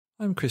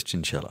I'm Chris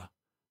Chinchilla.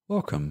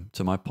 Welcome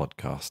to my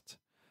podcast,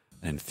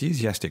 an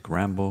enthusiastic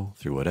ramble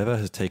through whatever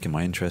has taken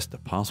my interest the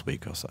past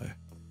week or so.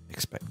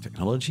 Expect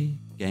technology,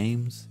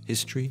 games,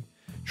 history,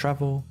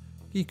 travel,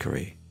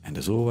 geekery, and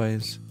as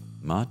always,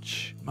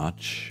 much,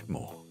 much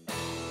more.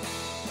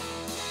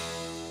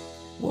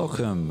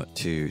 Welcome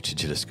to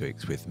Chinchilla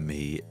Squeaks with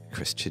me,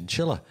 Chris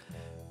Chinchilla.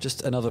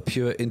 Just another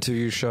pure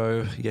interview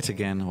show yet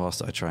again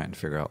whilst I try and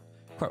figure out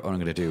quite what I'm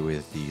going to do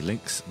with the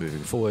links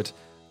moving forward.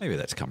 Maybe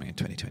that's coming in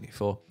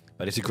 2024.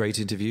 But it's a great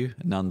interview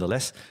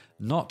nonetheless,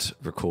 not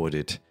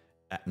recorded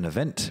at an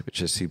event,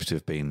 which seems to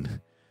have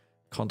been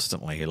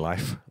constantly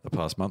live the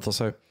past month or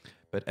so,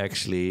 but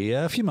actually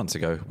a few months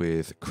ago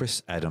with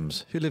Chris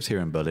Adams, who lives here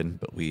in Berlin,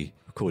 but we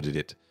recorded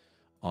it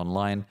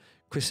online.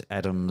 Chris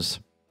Adams,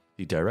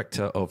 the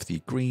director of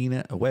the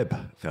Green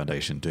Web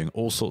Foundation, doing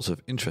all sorts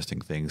of interesting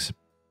things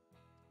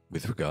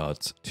with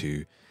regards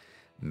to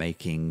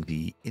making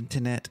the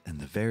internet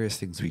and the various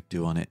things we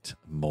do on it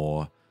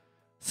more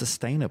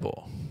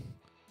sustainable.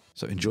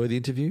 So enjoy the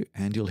interview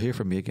and you'll hear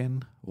from me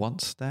again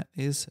once that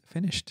is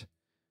finished.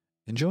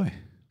 Enjoy.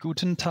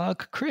 Guten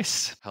Tag,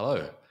 Chris.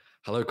 Hello.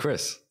 Hello,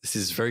 Chris. This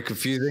is very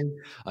confusing.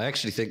 I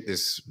actually think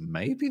this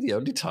may be the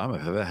only time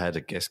I've ever had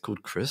a guest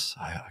called Chris.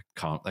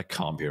 That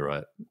can't be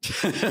right.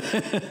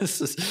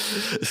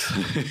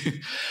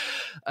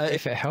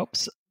 If it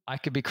helps, I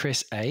could be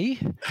Chris A,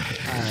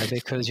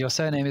 because your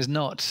surname is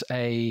not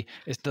A.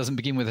 It doesn't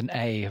begin with an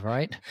A,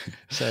 right?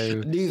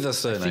 So neither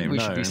surname. I think we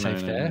should be safe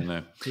there.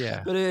 No.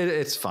 Yeah, but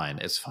it's fine.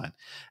 It's fine.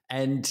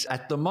 And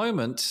at the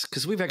moment,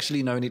 because we've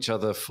actually known each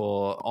other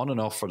for on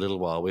and off for a little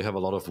while, we have a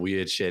lot of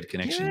weird shared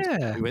connections.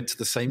 Yeah, we went to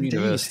the same indeed.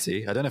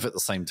 university. I don't know if at the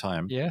same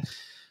time. Yeah,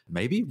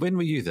 maybe. When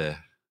were you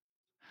there?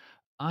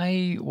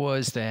 I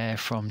was there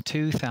from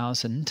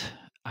 2000.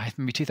 I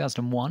remember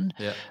 2001,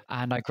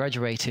 and I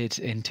graduated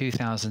in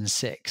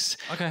 2006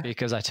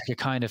 because I took a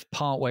kind of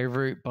partway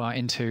route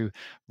into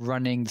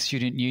running the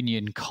student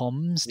union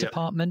comms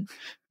department,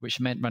 which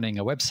meant running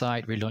a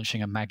website,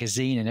 relaunching a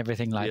magazine and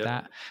everything like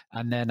that.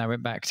 And then I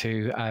went back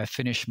to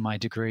finish my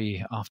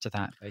degree after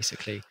that,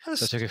 basically.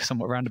 So I took a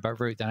somewhat roundabout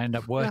route. Then I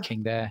ended up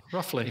working there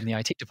roughly in the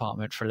IT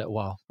department for a little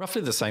while.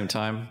 Roughly the same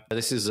time.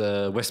 This is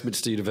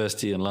Westminster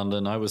University in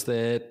London. I was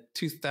there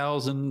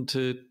 2000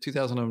 to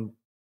 2004.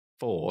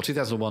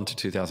 2001 to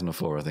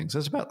 2004, I think. So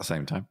it's about the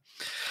same time.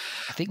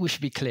 I think we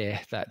should be clear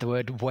that the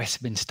word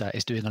Westminster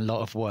is doing a lot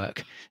of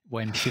work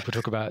when people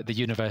talk about the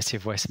University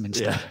of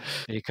Westminster,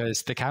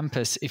 because the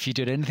campus, if you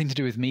did anything to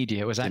do with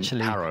media, it was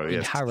actually in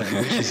Harrow,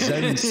 which is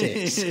Zone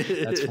 6.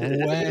 That's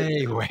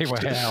way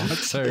out.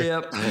 So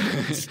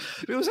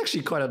it was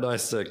actually quite a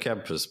nice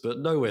campus, but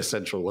nowhere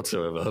central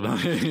whatsoever.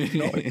 Not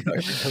even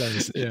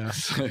close, yeah.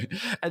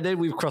 And then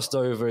we've crossed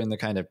over in the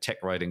kind of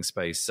tech writing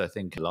space. I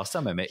think last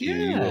time I met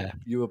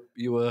you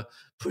were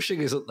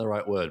pushing isn't the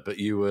right word, but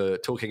you were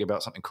talking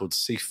about something called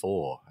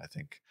C4, I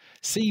think.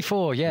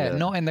 C4,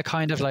 not in the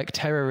kind of like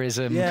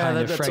terrorism kind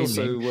of framing. That's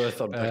also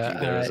worth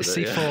unpacking there,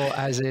 isn't C4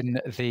 as in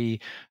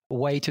the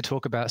way to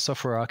talk about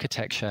software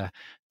architecture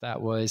that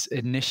was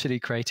initially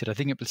created. I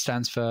think it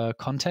stands for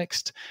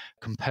context,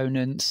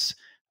 components,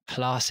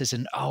 classes,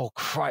 and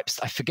cripes,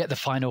 I forget the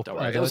final.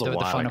 It was a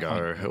while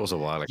ago. It was a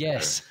while ago.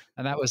 Yes,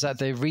 and that was at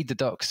the Read the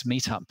Docs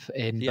meetup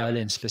in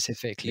Berlin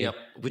specifically.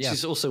 Which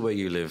is also where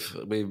you live.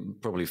 We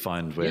probably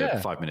find we're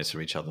 5 minutes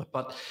from each other.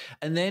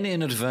 And then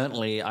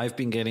inadvertently, I've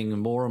been getting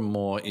more and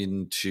more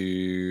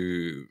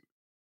into,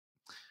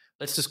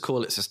 let's just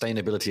call it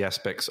sustainability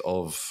aspects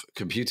of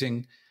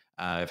computing.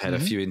 I've had a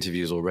few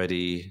interviews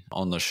already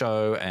on the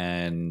show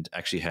and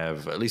actually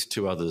have at least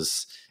 2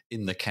 others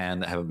in the can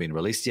that haven't been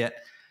released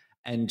yet.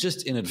 And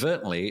just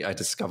inadvertently, I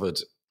discovered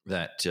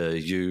that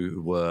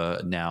you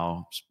were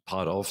now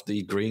part of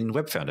the Green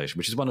Web Foundation,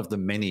 which is one of the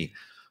many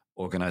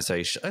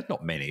organizations,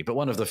 not many, but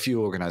one of the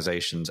few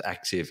organizations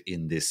active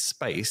in this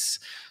space.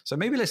 So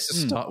maybe let's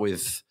just start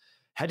with,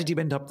 how did you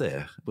end up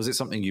there? Was it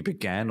something you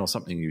began or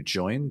something you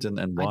joined, and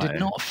why? I did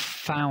not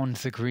found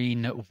the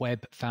Green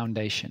Web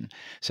Foundation.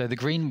 So the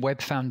Green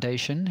Web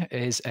Foundation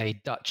is a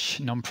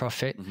Dutch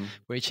nonprofit,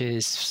 which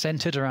is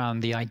centered around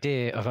the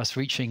idea of us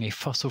reaching a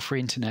fossil-free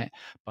internet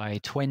by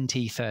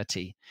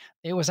 2030.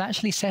 It was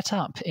actually set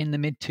up in the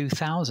mid to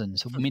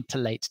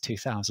late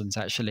 2000s,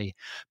 actually.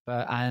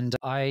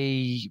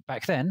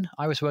 Back then,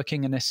 I was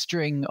working in a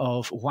string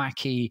of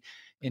wacky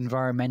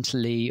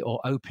environmentally or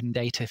open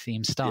data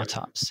themed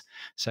startups.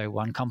 So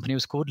one company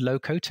was called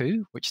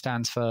Loco2, which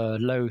stands for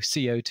low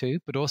CO2,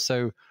 but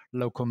also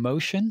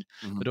locomotion,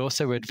 but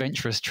also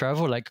adventurous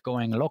travel, like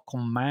going local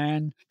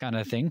man kind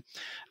of thing.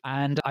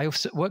 And I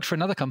also worked for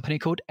another company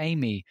called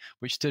Amy,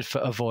 which stood for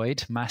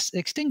Avoid Mass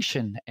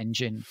Extinction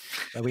Engine,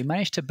 where we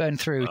managed to burn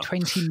through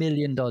 $20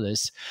 million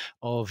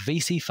of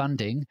VC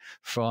funding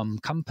from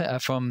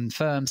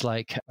firms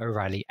like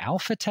O'Reilly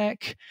Alpha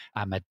Tech,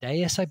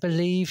 Amadeus, I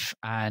believe,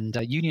 and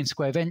Union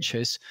Square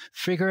Ventures,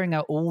 figuring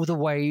out all the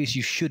ways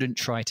you shouldn't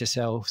try to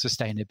sell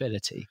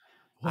sustainability.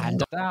 Wow.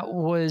 And that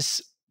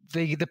was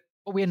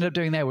what we ended up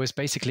doing there was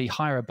basically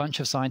hire a bunch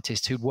of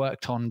scientists who'd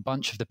worked on a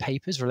bunch of the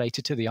papers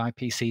related to the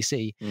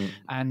IPCC.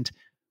 And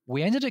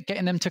we ended up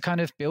getting them to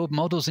kind of build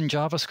models in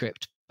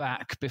JavaScript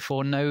back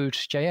before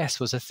Node.js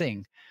was a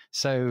thing.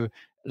 So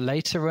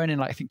later on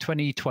in I think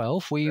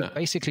 2012, we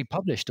basically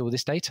published all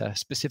this data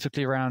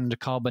specifically around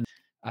carbon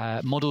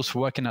models for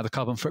working out the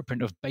carbon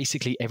footprint of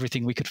basically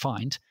everything we could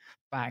find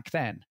back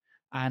then.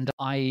 And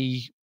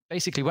I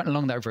basically went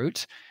along that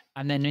route.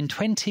 And then in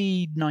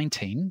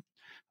 2019,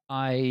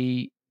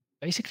 I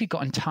basically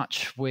got in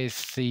touch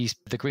with the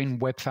Green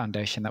Web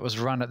Foundation that was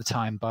run at the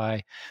time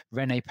by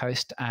René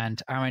Post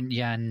and Arend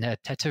Jan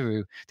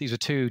Teteru. These were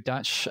two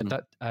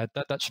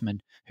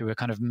Dutchmen who were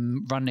kind of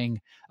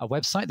running a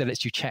website that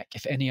lets you check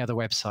if any other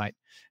website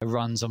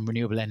runs on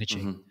renewable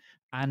energy.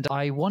 And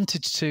I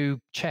wanted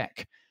to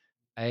check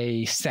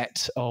a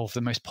set of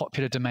the most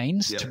popular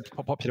domains,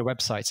 popular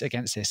websites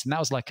against this. And that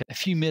was like a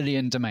few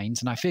million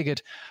domains. And I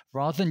figured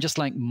rather than just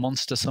like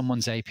monster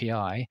someone's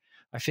API,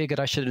 I figured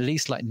I should at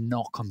least like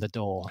knock on the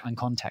door and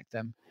contact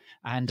them.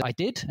 And I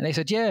did. And they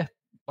said, yeah,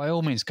 by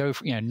all means, go,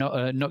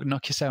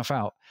 knock yourself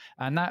out.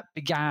 And that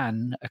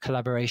began a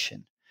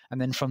collaboration.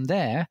 And then from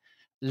there,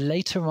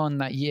 later on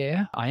that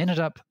year, I ended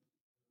up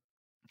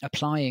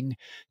applying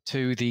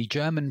to the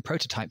German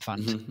Prototype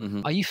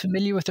Fund. Are you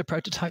familiar with the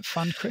Prototype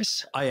Fund,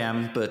 Chris? I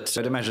am, but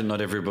I'd imagine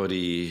not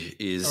everybody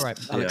is. All right,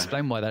 I'll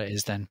explain why that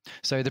is then.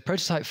 So the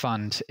Prototype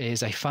Fund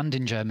is a fund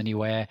in Germany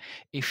where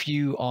if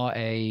you are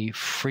a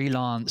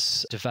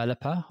freelance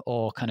developer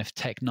or kind of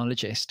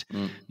technologist,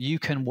 you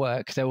can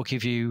work. They will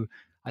give you,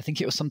 I think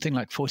it was something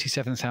like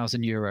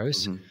 47,000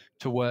 euros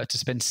to work, to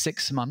spend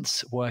 6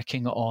 months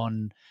working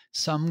on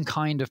some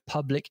kind of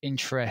public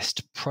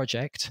interest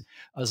project,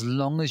 as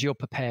long as you're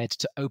prepared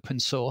to open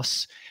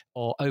source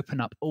or open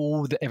up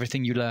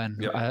everything you learn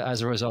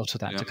as a result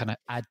of that to kind of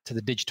add to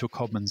the digital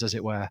commons, as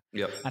it were.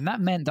 And that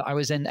meant that I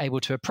was then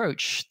able to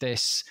approach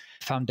this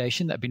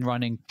foundation that had been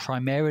running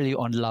primarily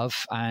on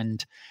love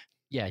and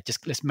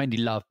just mainly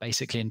love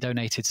basically, and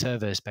donated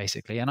servers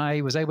basically. And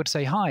I was able to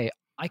say, hi,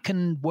 I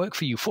can work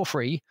for you for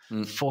free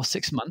for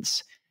 6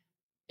 months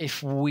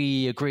if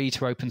we agree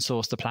to open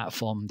source the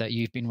platform that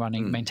you've been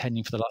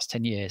maintaining for the last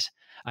 10 years.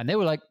 And they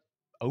were like,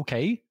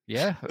 okay,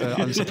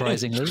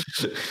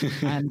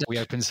 unsurprisingly. And we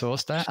open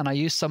sourced that. And I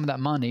used some of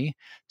that money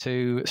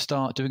to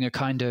start doing a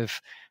kind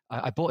of,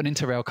 I bought an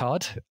Interrail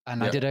card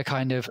and I did a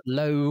kind of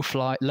low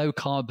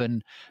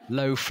carbon,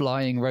 low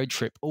flying road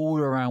trip all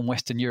around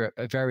Western Europe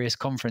at various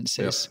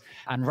conferences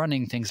and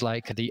running things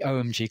like the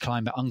OMG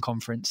Climate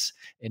Unconference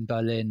in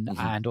Berlin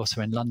and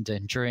also in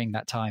London during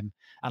that time.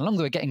 And along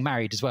the way, getting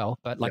married as well,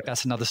 but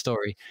that's another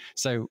story.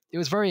 So it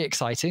was very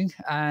exciting.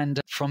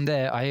 And from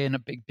there, I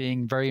ended up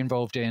being very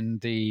involved in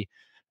the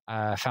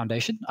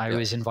foundation. I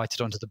was invited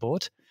onto the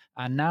board.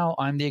 And now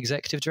I'm the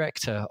executive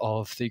director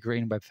of the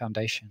Green Web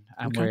Foundation.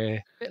 And we're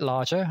a bit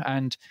larger,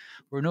 and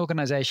we're an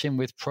organization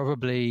with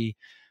probably,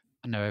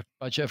 a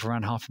budget of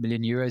around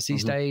 €500,000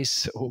 these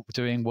days,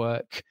 doing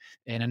work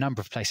in a number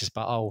of places.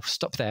 But I'll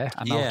stop there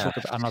and I'll talk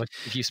about, and I'll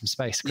give you some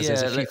space because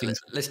there's a few things.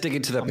 Let's dig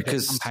into that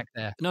because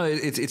there. No,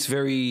 it's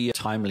very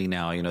timely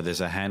now.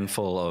 There's a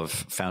handful of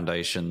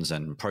foundations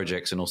and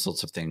projects and all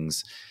sorts of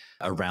things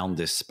around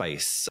this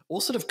space,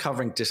 all sort of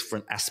covering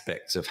different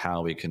aspects of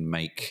how we can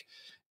make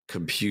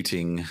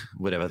computing,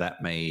 whatever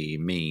that may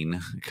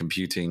mean,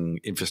 computing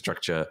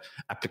infrastructure,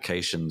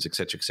 applications, et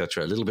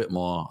cetera, a little bit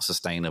more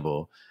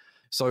sustainable.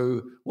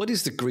 So what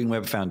is the Green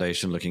Web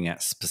Foundation looking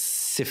at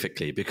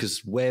specifically?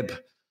 Because web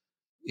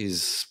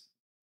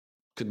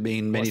could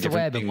mean many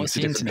different things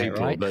to different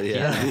people. Right? But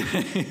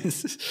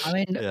I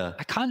mean,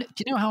 I can't.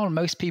 Do you know how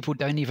most people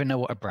don't even know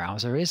what a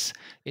browser is?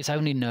 It's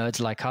only nerds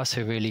like us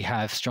who really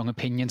have strong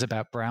opinions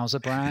about browser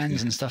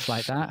brands and stuff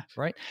like that,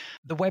 right?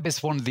 The web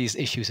is one of these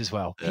issues as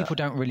well. People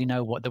don't really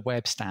know what the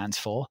web stands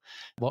for.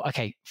 Well,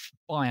 okay,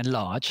 by and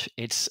large,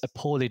 it's a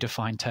poorly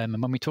defined term.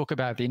 And when we talk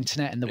about the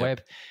internet and the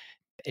web,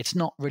 it's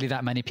not really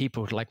that many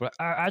people like, well,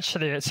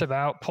 actually, it's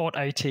about port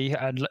 80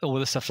 and all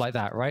the stuff like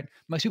that, right?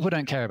 Most people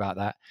don't care about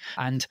that.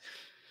 And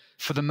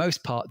for the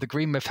most part, the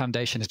Green Web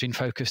Foundation has been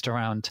focused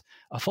around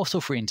a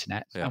fossil-free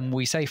internet. And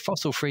we say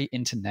fossil-free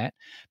internet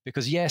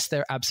because, yes,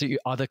 there are absolutely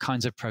other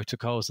kinds of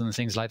protocols and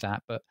things like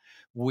that, but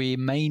we're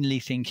mainly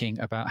thinking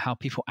about how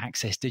people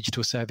access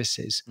digital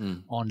services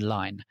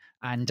online.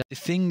 And the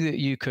thing that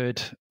you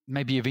could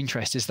maybe of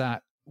interest is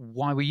that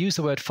why we use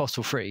the word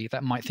fossil free,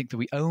 that might think that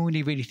we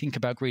only really think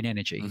about green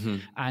energy.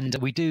 And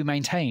we do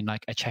maintain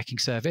like a checking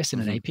service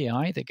and an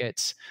API that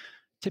gets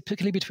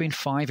typically between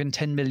 5 and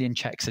 10 million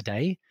checks a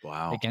day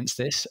against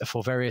this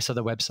for various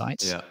other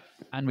websites.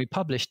 And we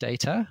publish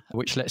data,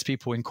 which lets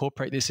people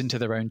incorporate this into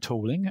their own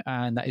tooling.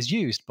 And that is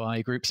used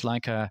by groups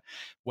like a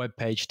web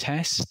page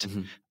test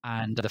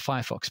and the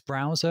Firefox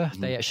browser.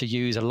 They actually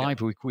use a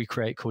library we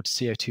create called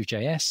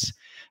CO2JS.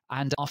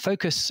 And our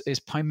focus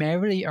is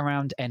primarily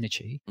around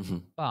energy,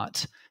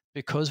 but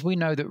because we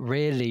know that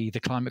really the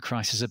climate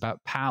crisis is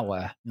about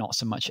power, not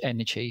so much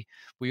energy,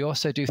 we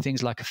also do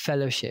things like a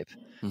fellowship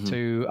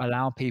to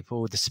allow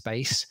people the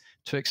space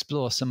to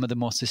explore some of the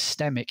more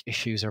systemic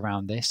issues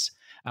around this.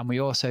 And we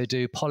also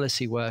do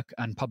policy work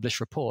and publish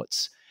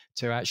reports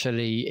to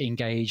actually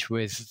engage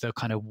with the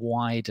kind of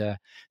wider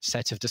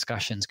set of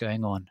discussions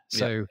going on.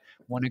 So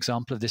one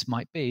example of this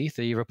might be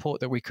the report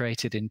that we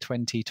created in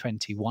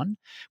 2021,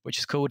 which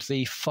is called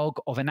the Fog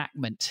of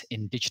Enactment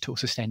in Digital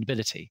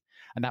Sustainability.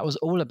 And that was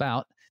all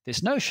about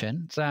this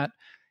notion that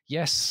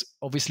yes,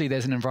 obviously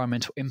there's an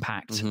environmental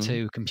impact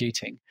to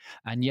computing.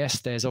 And yes,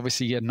 there's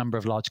obviously a number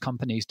of large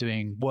companies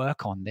doing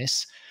work on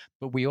this,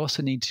 but we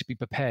also need to be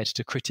prepared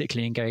to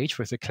critically engage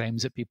with the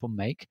claims that people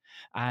make.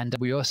 And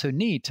we also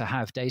need to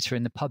have data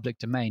in the public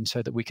domain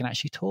so that we can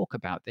actually talk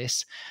about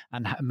this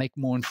and make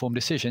more informed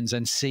decisions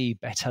and see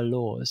better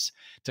laws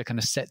to kind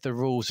of set the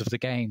rules of the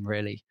game,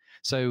 really.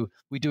 So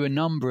we do a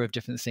number of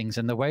different things.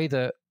 And the way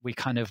that we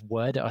kind of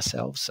word it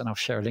ourselves, and I'll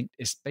share a link,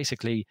 is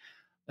basically,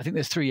 I think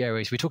there's three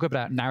areas. We talk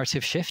about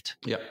narrative shift,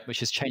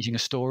 which is changing a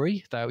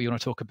story that we want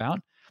to talk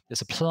about.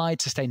 There's applied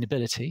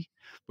sustainability,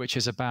 which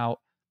is about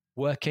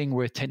working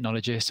with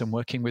technologists and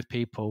working with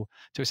people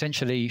to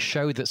essentially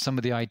show that some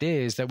of the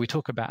ideas that we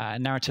talk about at a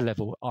narrative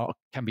level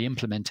can be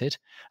implemented.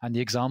 And the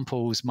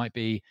examples might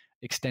be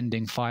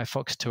extending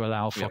Firefox to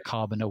allow for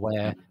carbon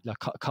aware, like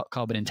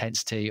carbon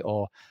intensity,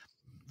 or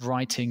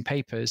writing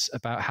papers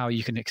about how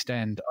you can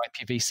extend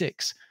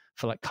IPv6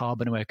 for like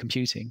carbon aware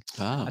computing.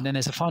 And then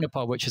there's a final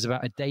part, which is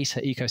about a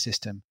data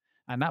ecosystem.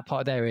 And that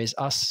part there is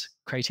us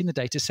creating the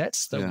data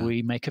sets that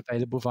we make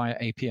available via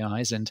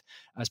APIs and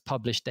as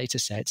published data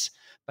sets.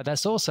 But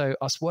that's also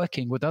us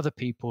working with other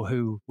people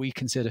who we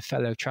consider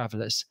fellow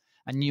travelers.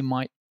 And you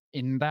might,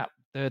 in that,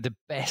 the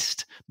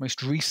best,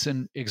 most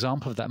recent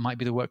example of that might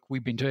be the work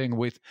we've been doing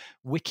with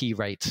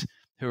WikiRate,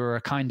 who are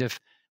a kind of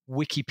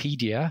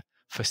Wikipedia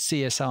for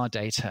CSR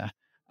data.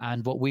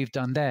 And what we've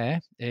done there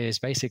is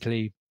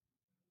basically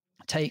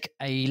take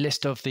a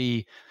list of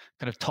the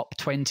kind of top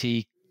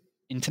 20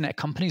 internet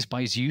companies by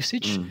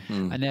usage,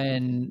 and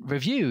then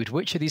reviewed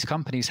which of these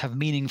companies have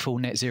meaningful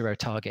net zero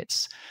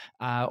targets,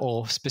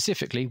 or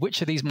specifically,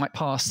 which of these might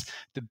pass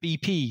the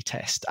BP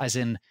test, as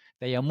in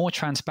they are more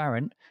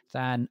transparent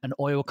than an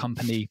oil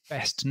company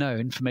best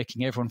known for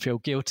making everyone feel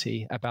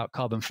guilty about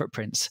carbon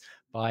footprints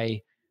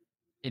by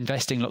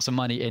investing lots of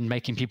money in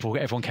making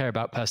everyone care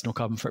about personal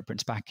carbon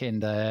footprints back in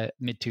the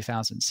mid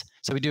 2000s.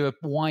 So we do a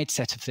wide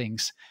set of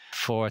things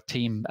for a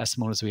team as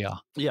small as we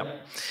are. Yeah.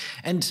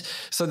 And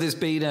so there's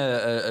been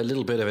a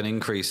little bit of an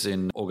increase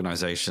in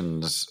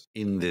organizations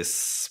in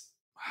this,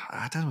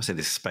 I don't want to say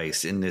this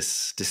space, in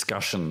this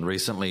discussion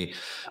recently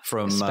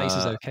from space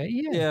is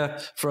okay.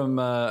 From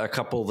a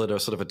couple that are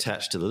sort of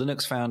attached to the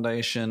Linux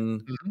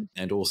Foundation,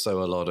 and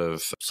also a lot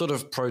of sort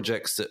of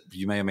projects that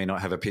you may or may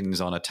not have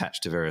opinions on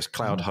attached to various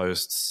cloud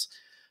hosts,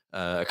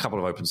 a couple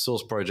of open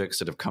source projects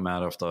that have come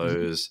out of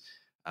those,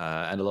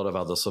 and a lot of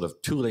other sort of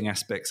tooling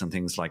aspects and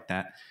things like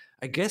that.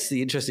 I guess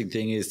the interesting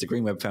thing is the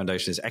Green Web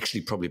Foundation has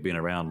actually probably been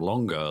around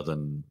longer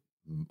than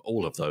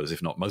all of those,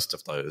 if not most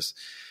of those.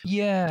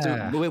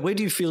 Yeah. So where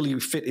do you feel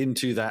you fit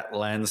into that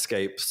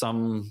landscape?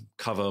 Some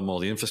cover more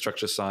the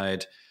infrastructure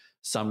side,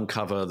 some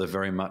cover the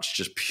very much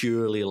just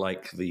purely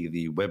like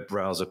the web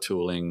browser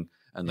tooling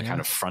and the kind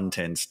of front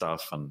end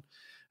stuff. And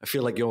I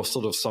feel like you're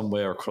sort of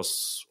somewhere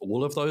across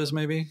all of those,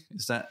 maybe.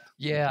 Is that?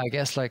 Yeah, I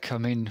guess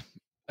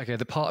okay,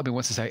 the part of me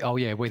wants to say, oh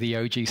yeah, we're the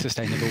OG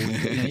sustainable,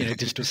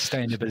 digital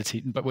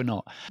sustainability, but we're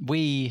not.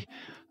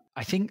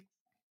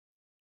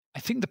 I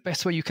think the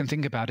best way you can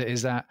think about it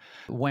is that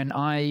when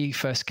I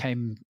first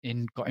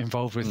got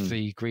involved with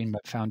the Green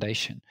Web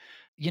Foundation,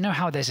 you know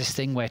how there's this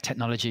thing where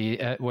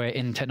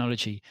in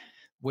technology,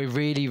 we're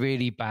really,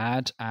 really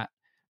bad at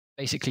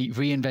basically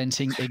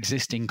reinventing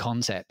existing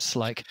concepts.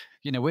 Like,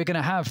 we're going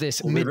to have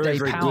this midday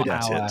power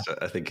hour.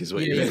 I think is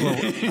what you mean.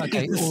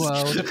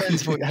 Well, it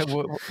depends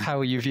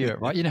how you view it,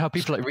 right? You know how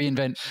people like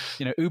reinvent,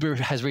 Uber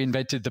has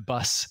reinvented the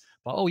bus.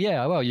 Well,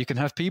 you can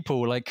have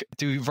people like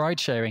do ride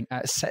sharing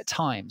at set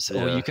times,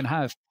 or you can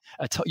have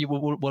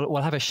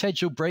we'll have a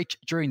scheduled break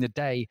during the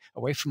day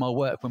away from our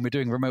work when we're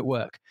doing remote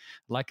work.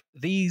 Like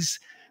these,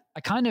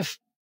 I kind of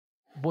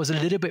was a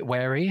little bit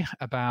wary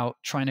about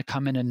trying to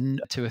come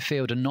in to a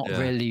field and not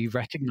really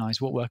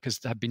recognize what work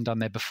had been done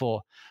there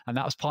before. And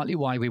that was partly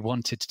why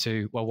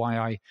why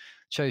I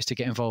chose to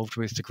get involved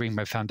with the Green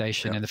Web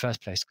Foundation in the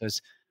first place, because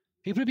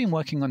people have been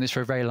working on this for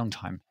a very long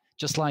time,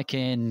 just like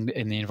in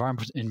the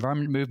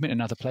environment movement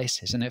and other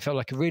places. And it felt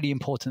like a really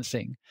important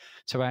thing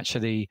to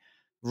actually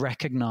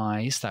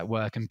recognize that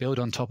work and build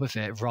on top of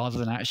it, rather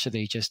than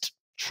actually just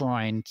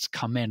trying to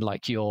come in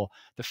like you're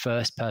the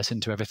first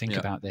person to ever think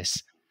about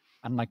this.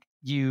 And like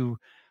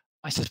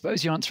I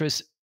suppose your answer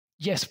is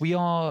yes, we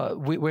are.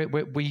 We're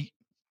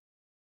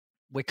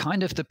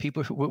kind of the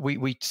people who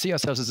we see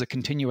ourselves as a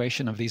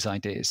continuation of these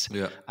ideas.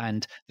 Yeah.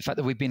 And the fact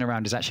that we've been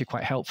around is actually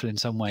quite helpful in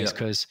some ways,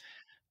 because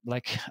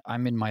like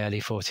I'm in my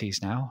early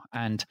 40s now,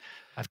 and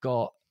I've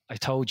got I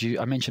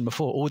mentioned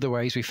before, all the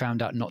ways we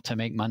found out not to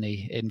make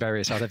money in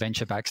various other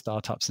venture-backed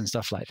startups and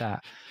stuff like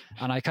that.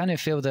 And I kind of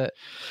feel that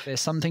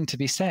there's something to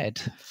be said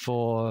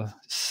for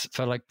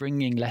like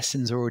bringing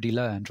lessons already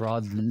learned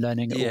rather than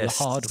learning it all the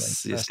hard way.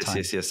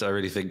 Yes. I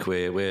really think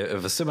we're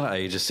of a similar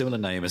age, a similar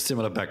name, a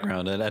similar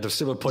background, and at a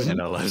similar point in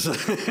our lives.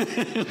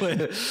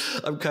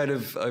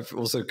 I've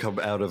also come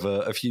out of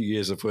a few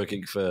years of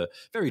working for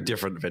very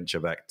different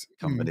venture-backed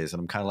companies, and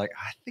I'm kind of like,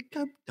 I think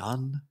I'm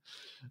done.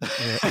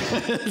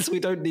 Yeah. So we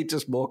don't need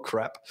just more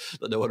crap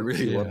that no one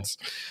really wants.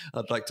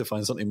 I'd like to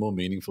find something more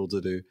meaningful to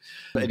do.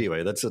 But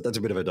anyway, that's a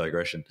bit of a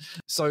digression.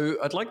 So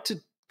I'd like to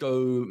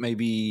go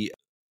maybe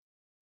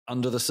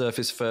under the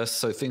surface first.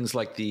 So things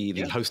like the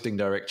hosting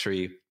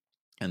directory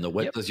and the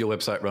web. Does your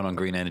website run on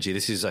green energy?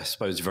 This is, I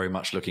suppose, very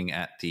much looking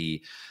at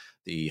the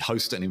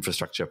host and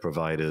infrastructure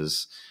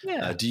providers.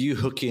 Yeah. Do you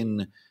hook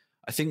in?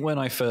 I think when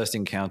I first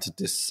encountered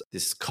this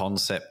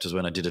concept was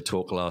when I did a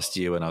talk last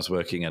year when I was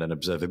working at an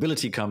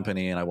observability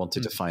company, and I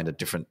wanted to find a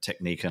different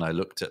technique, and I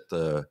looked at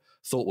the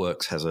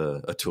ThoughtWorks has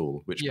a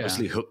tool which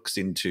mostly hooks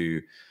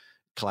into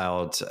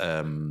cloud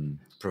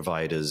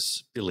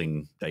providers'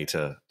 billing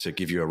data to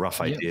give you a rough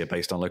idea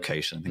based on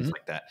location and things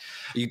like that.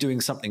 Are you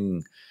doing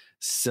something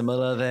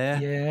similar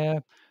there? Yeah.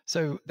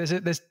 So there's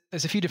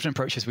a few different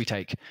approaches we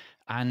take,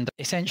 and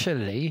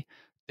essentially,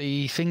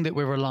 the thing that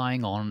we're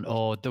relying on,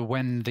 or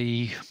when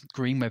the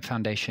Green Web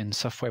Foundation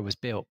software was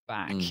built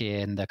back here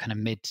in the kind of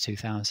mid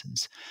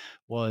 2000s,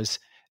 was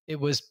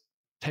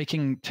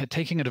taking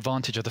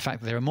advantage of the fact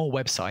that there are more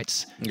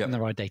websites than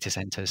there are data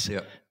centers.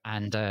 Yep.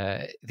 And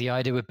the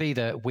idea would be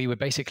that we would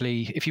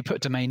basically, if you put a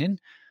domain in,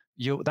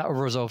 that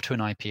will resolve to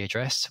an IP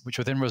address, which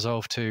will then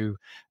resolve to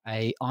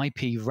a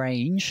IP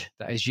range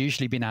that has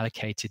usually been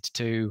allocated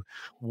to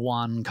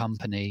one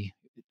company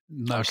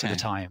most of the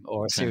time,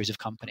 or a series of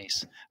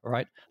companies,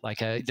 right?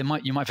 Like you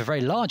might have a very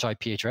large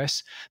IP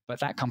address, but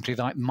that company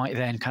might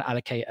then kind of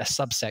allocate a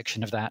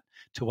subsection of that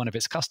to one of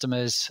its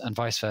customers, and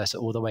vice versa,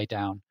 all the way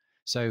down.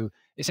 So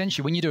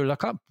essentially, when you do a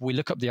lookup, we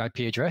look up the IP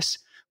address,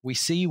 we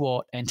see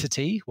what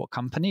entity, what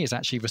company is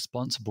actually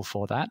responsible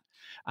for that.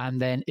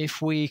 And then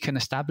if we can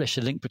establish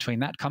a link between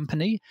that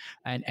company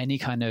and any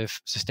kind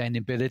of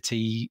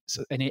sustainability,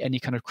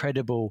 any kind of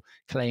credible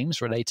claims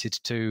related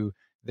to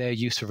their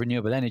use of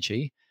renewable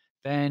energy,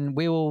 then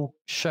we will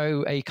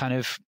show a kind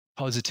of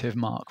positive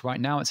mark.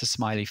 Right now it's a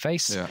smiley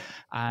face. Yeah.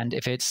 And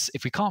if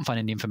we can't find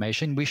any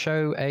information, we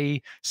show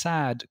a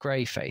sad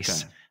gray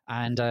face. Okay.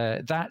 And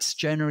that's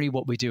generally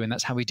what we do. And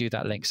that's how we do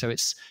that link. So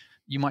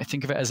you might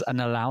think of it as an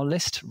allow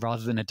list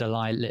rather than a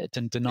deny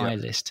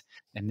list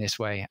in this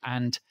way.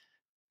 And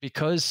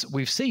because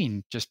we've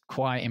seen just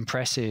quite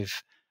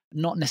impressive,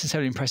 not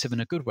necessarily impressive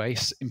in a good way,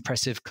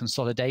 impressive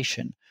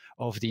consolidation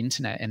of the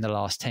internet in the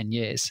last 10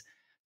 years,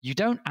 you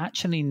don't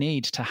actually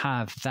need to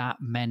have that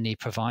many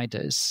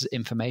providers'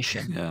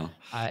 information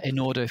in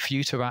order for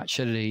you to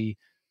actually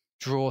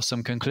draw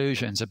some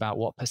conclusions about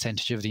what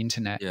percentage of the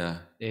internet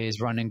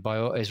is run by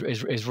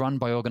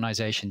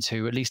organizations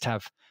who at least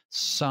have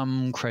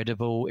some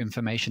credible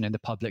information in the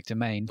public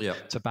domain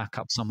to back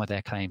up some of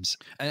their claims.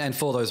 And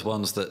for those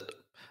ones that,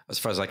 as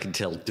far as I can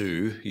tell,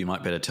 you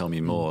might better tell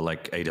me more,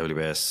 like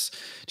AWS,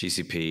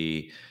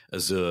 GCP,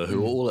 Azure,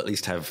 who all at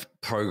least have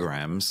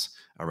programs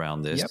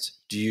around this. Yep.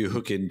 Do you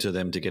hook into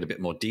them to get a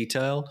bit more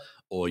detail,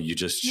 or you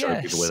just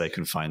show people where they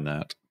can find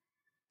that?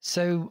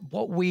 So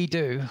what we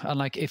do, and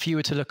like if you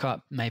were to look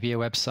up maybe a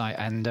website,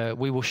 and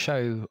we will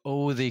show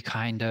let's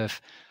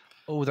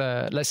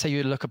say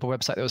you look up a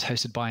website that was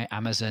hosted by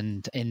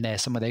Amazon in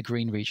some of their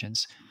green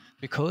regions,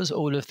 because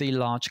all of the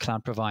large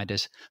cloud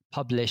providers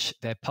publish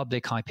their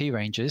public IP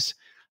ranges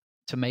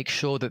to make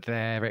sure that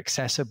they're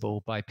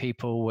accessible by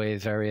people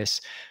with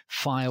various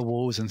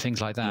firewalls and things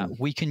like that.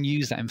 We can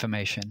use that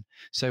information.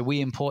 So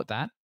we import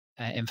that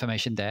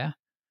information there,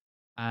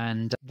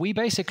 and we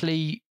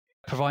basically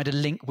provide a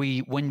link.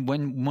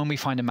 When we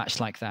find a match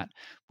like that,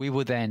 we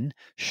will then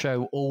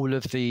show all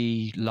of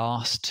the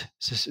most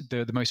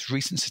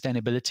recent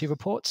sustainability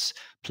reports,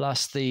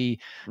 plus the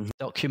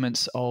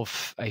documents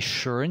of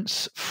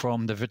assurance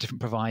from the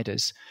different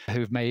providers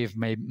who may have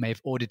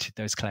audited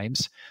those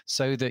claims,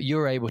 so that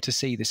you're able to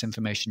see this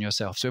information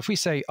yourself. So if we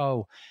say,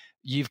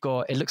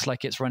 it looks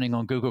like it's running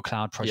on Google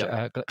Cloud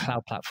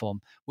Cloud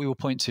Platform, we will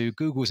point to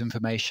Google's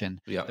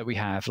information that we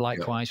have,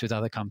 likewise with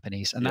other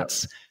companies. And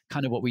that's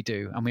kind of what we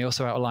do. And we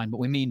also outline what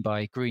we mean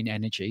by green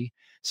energy,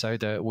 so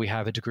that we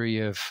have a degree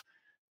of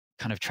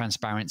kind of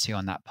transparency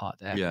on that part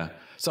there. Yeah.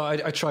 So I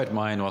tried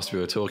mine whilst we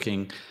were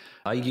talking.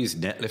 I use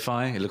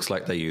Netlify. It looks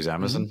like they use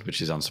Amazon,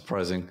 which is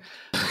unsurprising.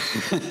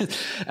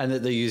 And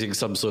that they're using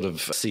some sort of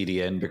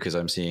CDN, because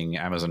I'm seeing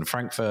Amazon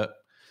Frankfurt.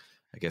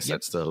 I guess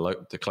that's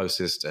the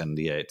closest, and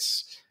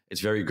it's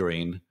very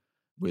green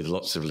with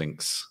lots of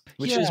links,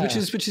 which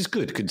is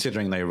good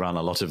considering they run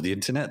a lot of the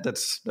internet.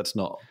 That's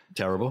not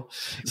terrible.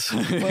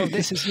 Well,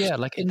 this is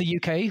like in the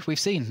UK, we've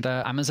seen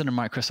the Amazon and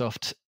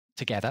Microsoft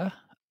together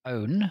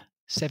own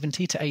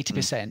 70 to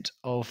 80%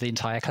 of the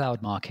entire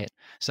cloud market.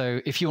 So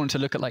if you want to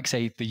look at, like,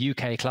 say, the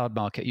UK cloud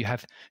market,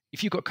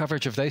 if you've got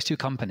coverage of those two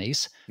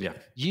companies,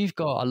 you've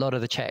got a lot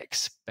of the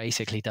checks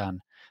basically done.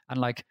 And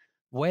like,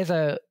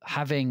 whether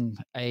having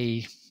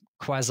a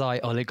quasi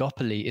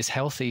oligopoly is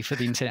healthy for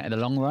the internet in the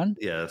long run,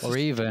 or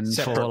even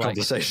for like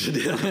conversation.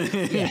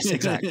 Yes,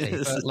 exactly.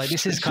 But like,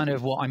 this is kind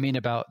of what I mean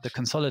about the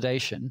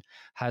consolidation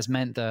has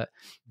meant that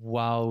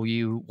while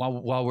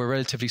we're a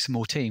relatively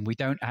small team, we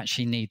don't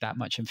actually need that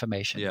much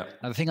information.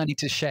 Now, the thing I need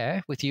to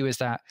share with you is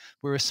that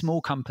we're a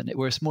small company,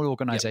 we're a small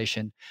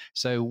organization.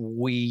 So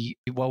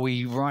while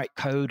we write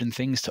code and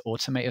things to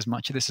automate as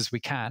much of this as we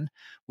can,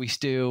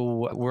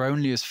 we're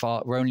only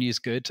as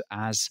good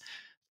as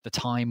the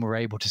time we're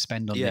able to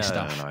spend on this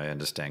stuff. I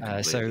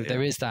understand. So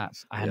there is that.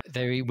 And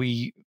there are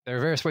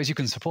various ways you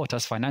can support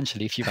us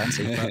financially if you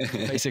fancy, but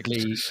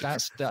basically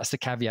that's the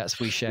caveats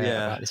we share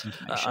about this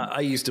information. I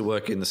used to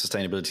work in the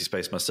sustainability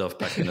space myself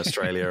back in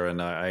Australia,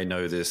 and I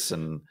know this,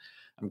 and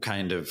I'm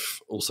kind of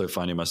also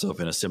finding myself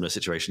in a similar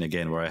situation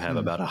again, where I have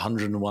about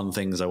 101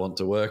 things I want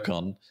to work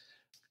on.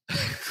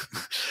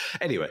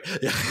 Anyway,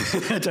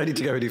 I don't need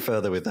to go any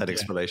further with that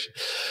explanation.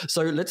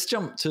 So let's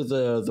jump to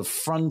the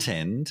front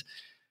end,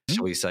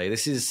 shall we say.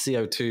 This is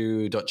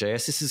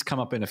CO2.js. This has come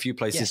up in a few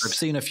places. Yes. I've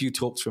seen a few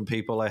talks from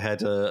people. I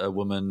had a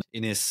woman,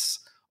 Ines,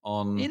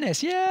 on a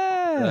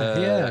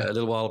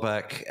little while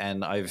back,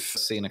 and I've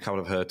seen a couple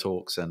of her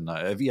talks, and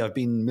I've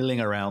been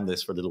milling around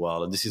this for a little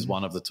while, and this is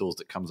one of the tools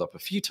that comes up a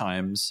few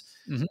times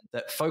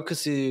that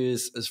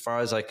focuses, as far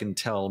as I can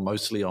tell,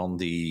 mostly on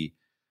the,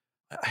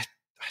 I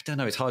don't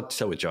know, it's hard to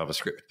tell with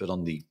JavaScript, but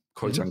on the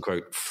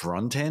quote-unquote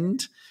front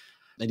end.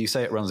 And you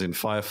say it runs in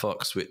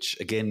Firefox, which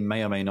again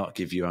may or may not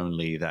give you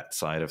only that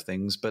side of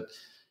things. But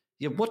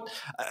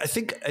I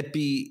think I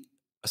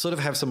sort of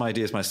have some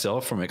ideas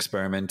myself from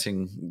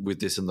experimenting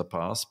with this in the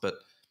past, but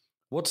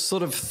what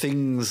sort of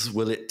things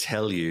will it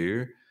tell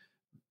you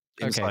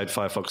inside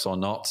Firefox or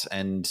not?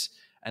 And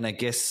I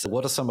guess,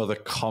 what are some of the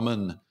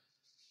common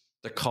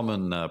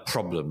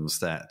problems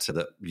that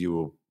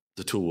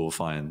the tool will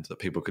find that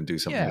people can do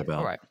something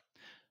about? Right.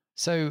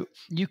 So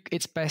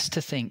it's best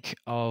to think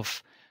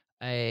of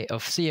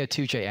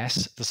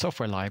CO2.js, the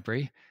software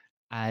library,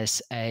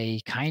 as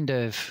a kind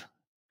of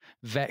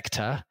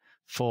vector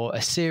for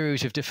a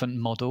series of different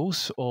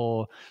models,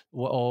 or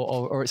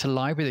it's a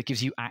library that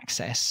gives you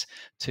access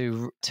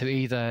to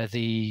either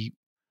the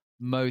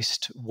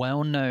most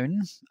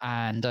well-known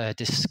and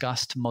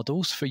discussed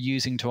models for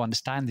using to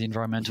understand the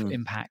environmental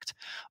impact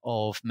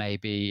of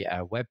maybe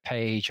a web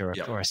page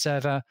or a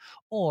server,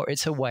 or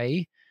it's a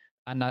way,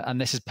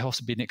 and this is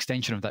possibly an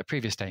extension of that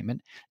previous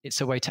statement, it's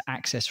a way to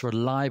access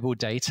reliable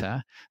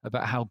data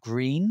about how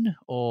green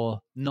or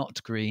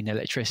not green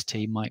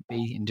electricity might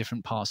be in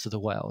different parts of the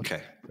world,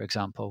 for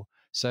example.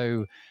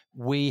 So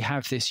we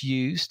have this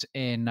used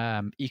in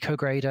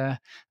EcoGrader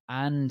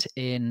and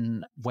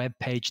in web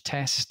page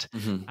test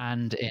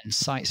and in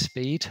site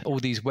speed, all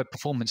these web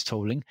performance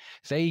tooling.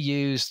 They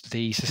use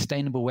the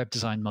sustainable web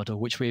design model,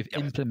 which we've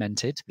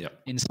implemented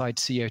inside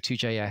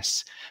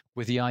CO2.js,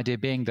 with the idea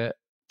being that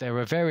there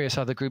were various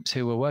other groups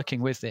who were working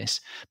with this,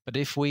 but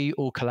if we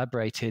all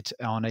collaborated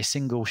on a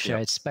single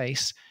shared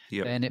space,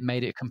 then it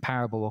made it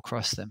comparable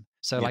across them.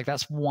 So like,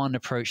 that's one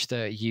approach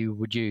that you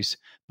would use,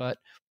 but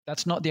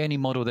that's not the only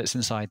model that's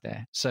inside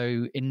there.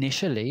 So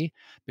initially,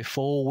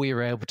 before we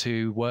were able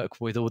to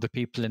work with all the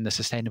people in the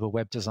sustainable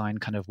web design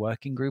kind of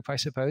working group, I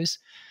suppose,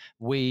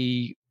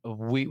 the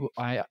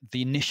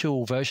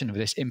initial version of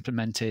this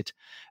implemented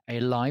a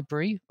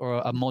library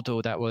or a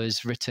model that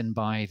was written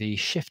by the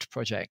Shift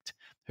project,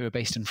 who are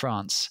based in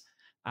France.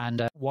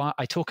 And why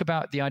I talk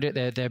about the idea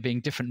that there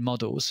being different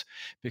models,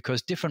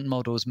 because different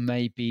models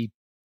may be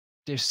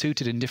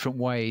suited in different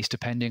ways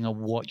depending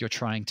on what you're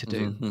trying to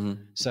do.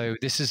 So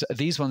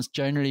these ones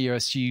generally are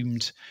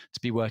assumed to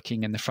be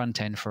working in the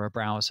front end for a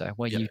browser,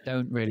 where you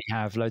don't really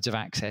have loads of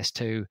access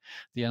to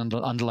the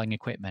underlying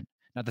equipment.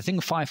 Now, the thing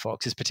with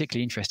Firefox is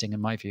particularly interesting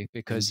in my view,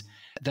 because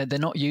they're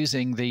not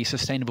using the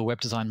sustainable web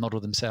design model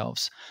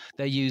themselves.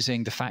 They're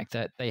using the fact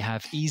that they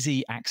have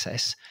easy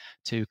access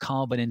to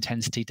carbon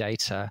intensity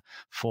data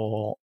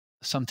for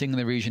something in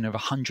the region of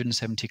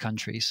 170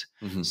 countries.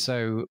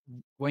 So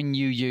when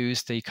you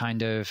use the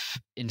kind of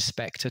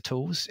inspector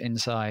tools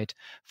inside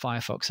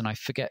Firefox, and I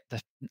forget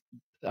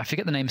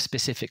the name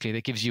specifically,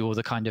 that gives you all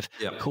the kind of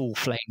cool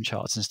flame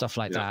charts and stuff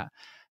like that.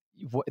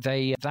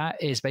 That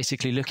is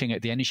basically looking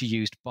at the energy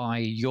used by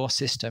your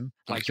system,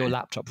 like your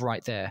laptop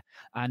right there,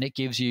 and it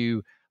gives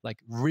you like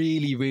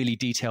really, really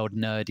detailed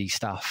nerdy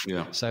stuff.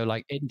 So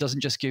like, it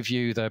doesn't just give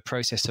you the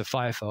process of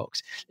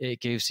Firefox,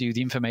 it gives you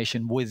the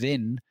information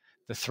within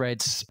the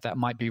threads that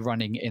might be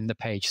running in the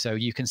page. So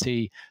you can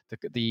see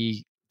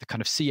the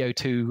kind of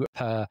CO2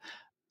 per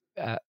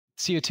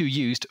CO2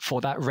 used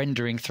for that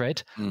rendering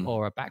thread,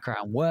 or a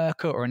background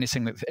worker, or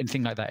anything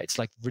like that. It's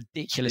like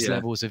ridiculous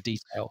levels of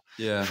detail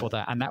for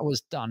that. And that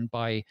was done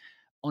by,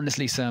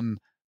 honestly, some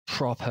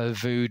proper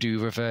voodoo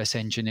reverse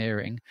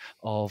engineering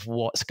of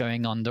what's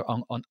going on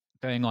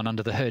going on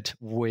under the hood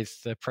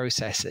with the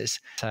processes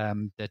the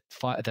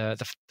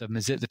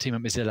team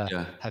at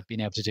Mozilla have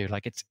been able to do.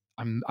 Like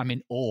I'm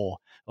in awe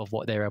of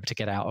what they're able to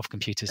get out of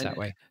computers that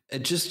way.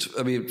 It just,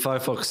 I mean,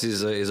 Firefox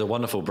is a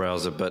wonderful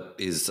browser, but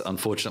is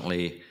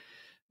unfortunately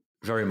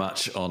very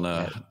much on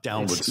a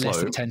downward slope.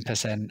 Less than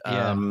 10%.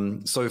 Yeah.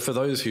 So for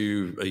those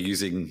who are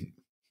using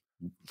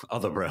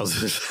other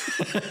browsers,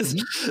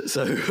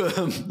 so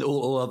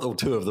all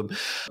two of them,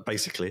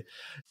 basically.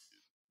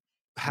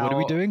 What are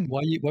we doing?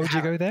 Why would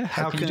you go there?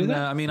 How can you do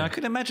that? I mean, I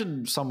could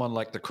imagine someone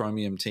like the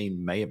Chromium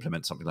team may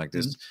implement something like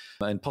this,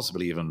 and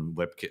possibly even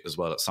WebKit as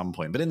well at some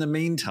point. But in the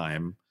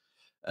meantime,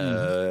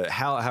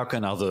 how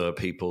can other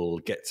people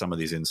get some of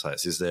these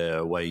insights? Is there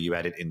a way you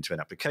add it into an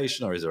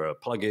application, or is there a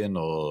plugin,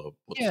 or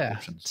what's the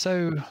options?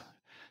 So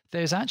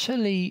there's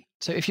actually,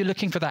 so if you're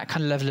looking for that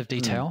kind of level of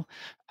detail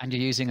and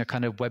you're using a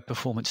kind of web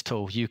performance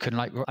tool, you can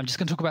I'm just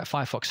going to talk about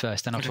Firefox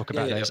first, then I'll talk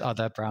about those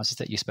other browsers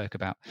that you spoke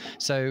about.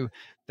 So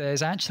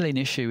there's actually an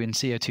issue in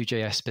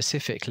CO2JS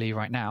specifically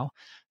right now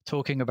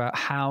talking about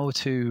how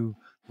to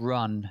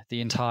run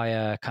the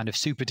entire kind of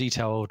super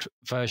detailed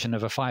version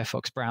of a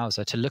Firefox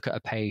browser to look at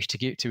a page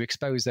to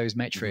expose those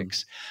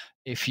metrics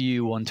if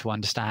you want to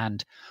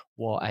understand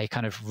what a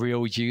kind of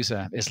real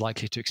user is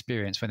likely to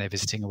experience when they're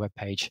visiting a web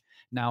page.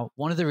 Now,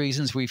 one of the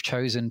reasons we've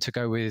chosen to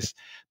go with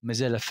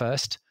Mozilla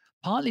first,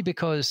 partly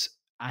because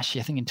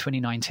actually I think in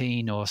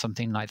 2019 or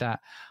something like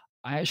that,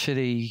 I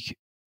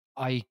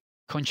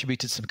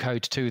contributed some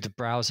code to the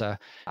browser,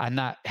 and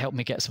that helped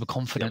me get some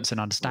confidence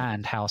and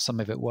understand how some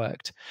of it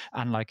worked.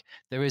 And like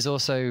there is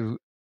also,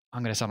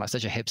 I'm going to sound like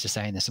such a hipster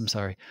saying this, I'm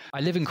sorry.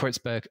 I live in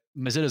Kreuzberg.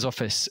 Mozilla's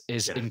office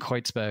is in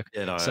Kreuzberg.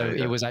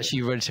 It was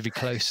actually relatively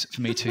close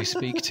for me to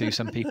speak to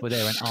some people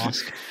there and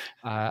ask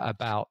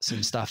about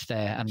some stuff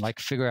there and like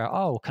figure out,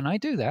 oh, can I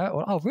do that?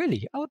 Or, oh,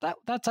 really? Oh,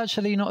 that's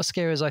actually not as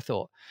scary as I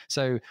thought.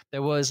 So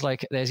there was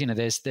like, there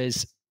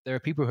are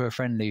people who are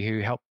friendly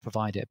who help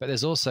provide it, but there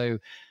was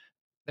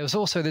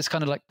also this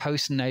kind of like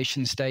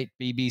post-nation state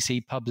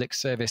BBC public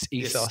service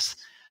ethos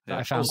that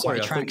I found quite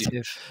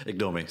attractive.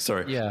 Ignore me.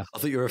 Sorry. Yeah. I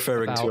thought you were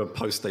referring to a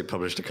post they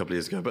published a couple of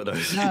years ago, but no.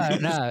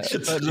 No.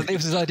 But there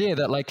was this idea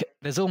that like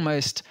there's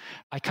almost,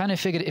 I kind of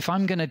figured if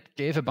I'm going to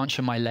give a bunch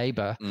of my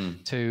labor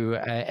to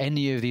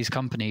any of these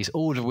companies,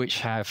 all of which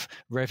have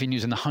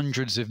revenues in the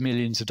hundreds of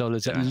millions of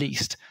dollars at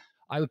least,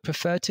 I would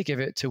prefer to give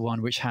it to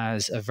one which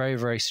has a very,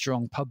 very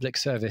strong public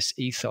service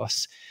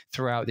ethos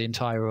throughout the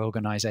entire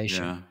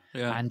organization.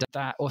 Yeah. And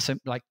that also,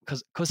 like,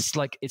 because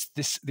like it's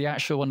the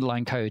actual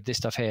underlying code, this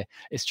stuff here,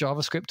 it's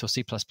JavaScript or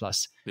C++.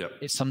 Yep.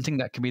 It's something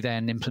that can be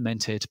then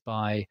implemented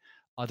by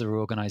other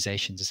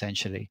organizations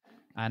essentially.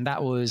 And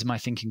that was my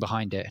thinking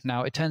behind it.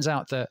 Now, it turns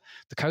out that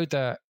the code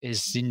that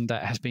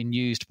has been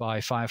used by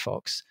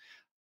Firefox,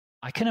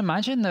 I can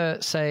imagine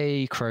that,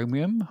 say,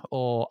 Chromium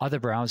or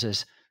other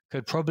browsers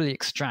could probably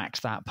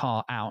extract that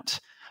part out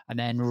and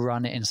then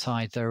run it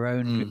inside their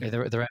own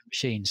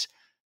machines.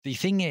 The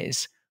thing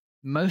is,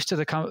 most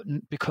of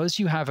because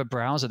you have a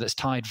browser that's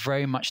tied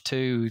very much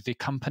to the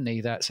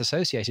company that's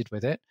associated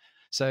with it.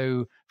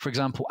 So, for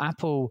example,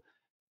 Apple,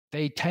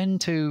 they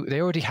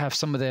already have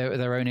some of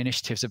their own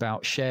initiatives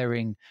about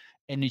sharing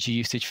energy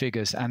usage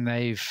figures, and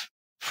they've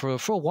for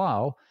a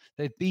while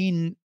they've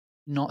been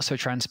not so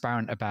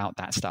transparent about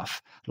that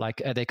stuff.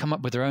 Like they come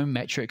up with their own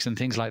metrics and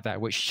things like that,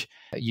 which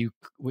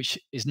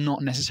is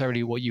not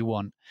necessarily what you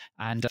want.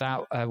 And that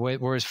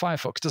whereas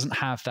Firefox doesn't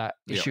have that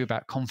issue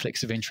about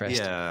conflicts of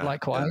interest.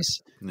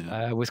 Likewise,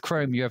 with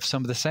Chrome, you have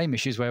some of the same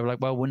issues where we're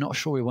like, well, we're not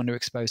sure we want to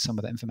expose some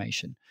of that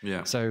information.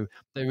 So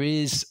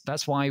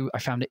that's why I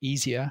found it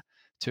easier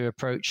to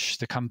approach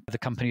the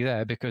company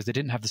there, because they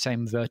didn't have the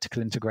same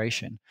vertical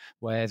integration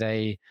where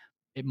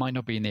it might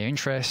not be in their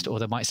interest, or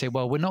they might say,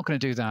 well, we're not going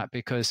to do that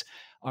because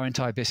our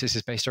entire business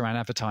is based around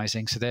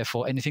advertising. So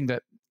therefore, anything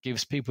that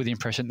gives people the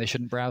impression they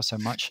shouldn't browse so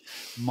much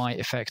might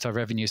affect our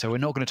revenue. So we're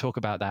not going to talk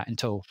about that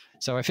until.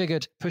 So I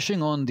figured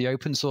pushing on the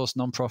open source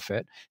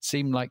nonprofit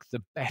seemed like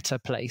the better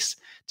place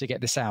to get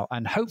this out.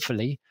 And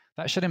hopefully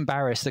that should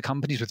embarrass the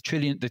companies with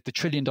the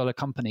trillion-dollar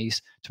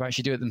companies to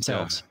actually do it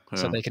themselves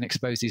so they can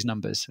expose these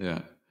numbers. Yeah.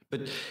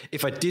 But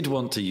if I did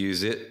want to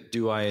use it,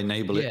 do I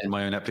enable it in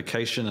my own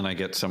application and I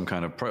get some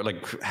kind of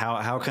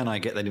how can I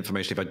get that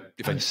information if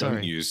I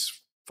don't use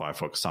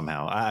Firefox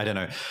somehow? I don't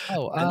know.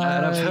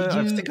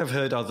 I think I've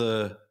heard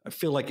I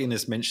feel like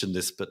Ines mentioned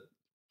this, but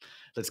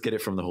let's get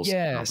it from the horse.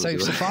 Yeah, so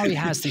Safari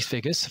has these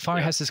figures.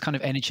 Safari has this kind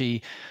of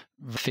energy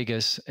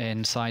figures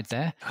inside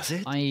there. Does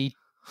it?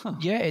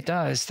 Yeah, it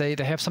does. They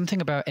have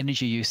something about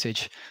energy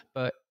usage,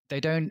 but they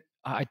don't.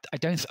 I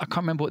can't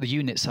remember what the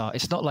units are.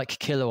 It's not like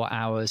kilowatt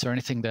hours or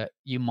anything that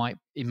you might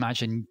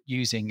imagine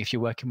using if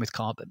you're working with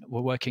carbon.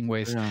 We're working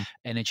with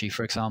energy,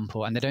 for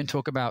example, and they don't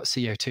talk about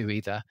CO2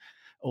 either,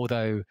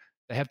 although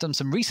they have done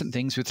some recent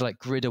things with like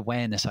grid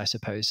awareness, I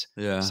suppose.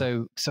 Yeah.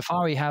 So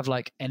Safari have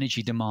like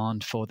energy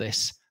demand for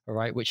this, all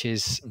right, which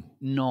is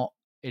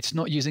it's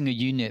not using a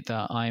unit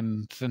that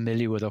I'm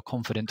familiar with or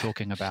confident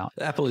talking about.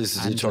 Apple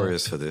is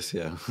notorious for this,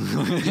 yeah.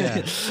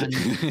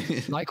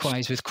 And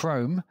likewise with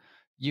Chrome,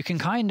 you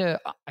can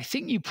I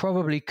think you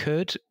probably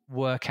could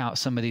work out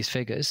some of these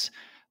figures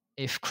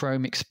if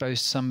Chrome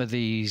exposed some of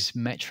these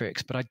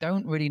metrics, but I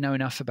don't really know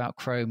enough about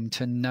Chrome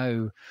to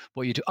know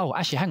what you do. Oh,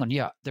 actually, hang on.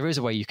 Yeah, there is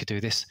a way you could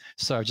do this.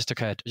 So I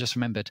just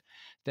remembered.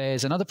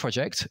 There's another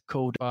project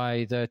called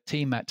by the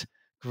team at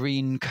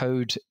Green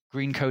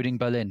Coding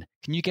Berlin.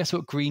 Can you guess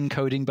what Green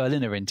Coding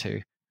Berlin are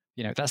into?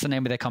 That's the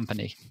name of their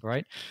company,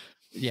 right?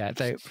 Yeah,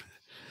 they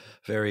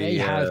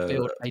have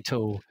built a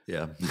tool.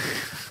 Yeah.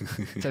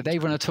 So they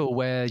run a tool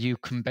where you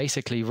can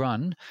basically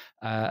run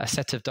a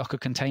set of Docker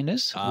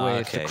containers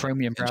with the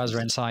Chromium browser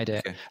inside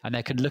it, and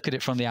they can look at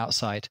it from the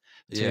outside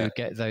to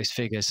get those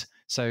figures.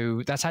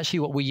 So that's actually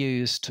what we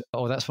used,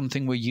 or that's one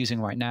thing we're using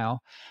right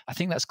now. I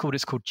think it's called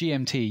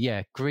GMT.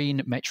 Yeah,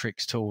 Green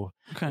Metrics tool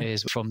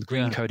is from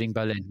Green Coding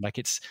Berlin. Like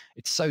it's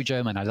so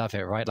German. I love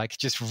it. Right, like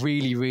just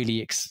really,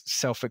 really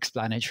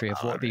self-explanatory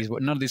of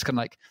none of these kind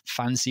of like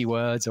fancy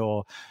words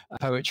or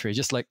poetry.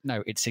 Just like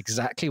no, it's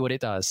exactly what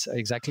it does.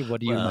 Exactly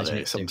what you imagine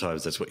it to.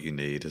 Sometimes that's what you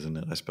need, isn't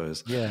it? I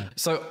suppose. Yeah.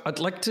 So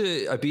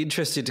I'd be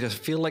interested to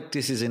feel like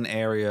this is an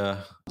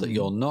area that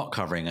you're not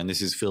covering, and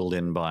this is filled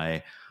in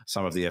by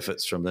some of the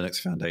efforts from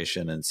Linux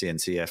Foundation and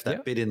CNCF.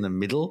 That bit in the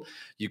middle,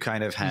 you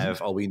kind of have,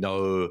 we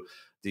know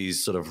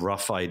these sort of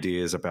rough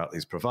ideas about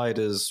these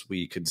providers.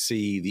 We could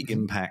see the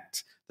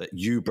impact that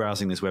you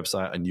browsing this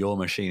website and your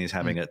machine is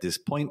having at this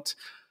point.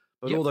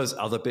 But all those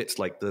other bits,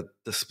 like the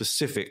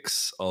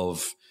specifics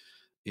of,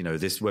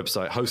 this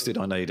website hosted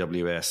on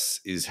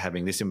AWS is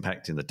having this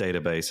impact in the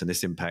database and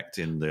this impact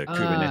in the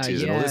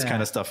Kubernetes and all this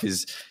kind of stuff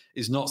is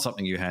not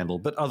something you handle,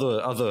 but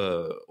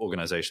other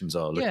organizations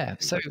are looking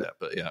at like that.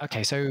 But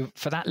okay, so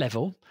for that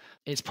level,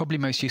 it's probably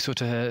most useful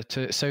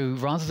so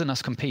rather than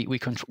us compete, we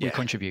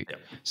contribute. Yeah.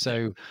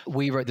 So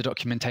we wrote the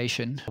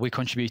documentation. We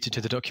contributed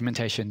to the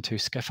documentation to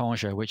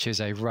Scaphandre, which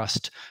is a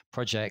Rust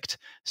project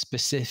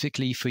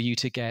specifically for you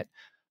to get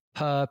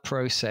per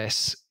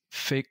process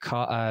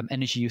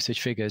energy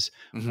usage figures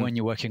when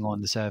you're working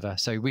on the server.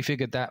 So we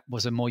figured that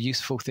was a more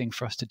useful thing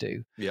for us to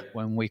do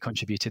when we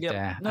contributed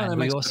there. No, and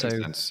we also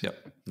sense.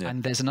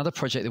 And there's another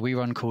project that we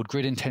run called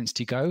Grid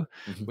Intensity Go,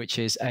 which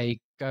is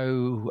a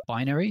Go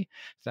binary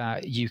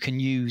that you can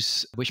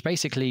use, which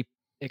basically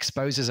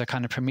exposes a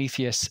kind of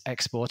Prometheus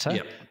exporter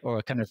or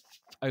a kind of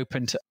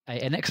open to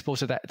an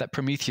exporter that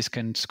Prometheus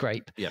can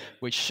scrape,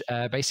 which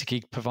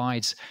basically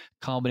provides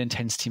carbon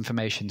intensity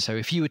information. So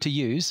if you were to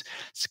use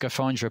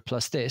Scaphandre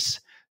plus this,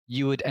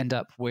 you would end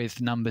up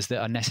with numbers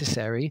that are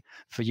necessary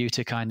for you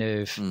to kind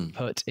of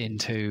put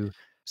into,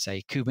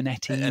 say,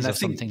 Kubernetes or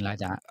something like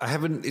that.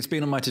 It's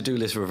been on my to-do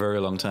list for a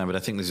very long time, but I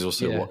think this is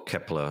also what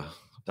Kepler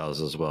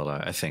does as well,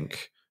 I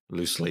think.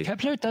 Loosely.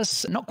 Kepler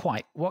does not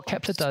quite. What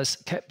Kepler does,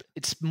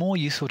 it's more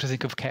useful to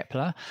think of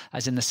Kepler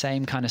as in the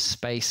same kind of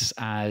space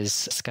as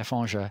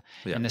Scaphandre,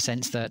 in the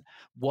sense that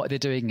what they're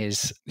doing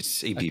is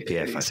it's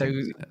eBPF. I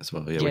think as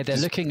well. They're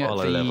looking at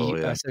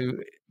the so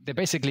they're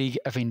basically.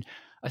 I think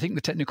the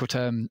technical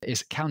term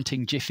is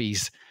counting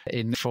jiffies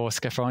for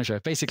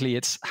Scaphandre. Basically,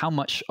 it's how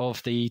much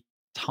of the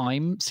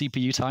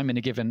CPU time in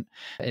a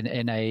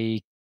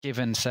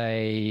given,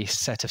 say,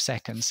 set of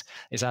seconds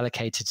is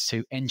allocated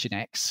to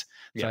Nginx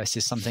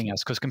versus something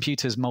else, because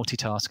computers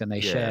multitask and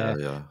they share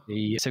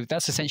so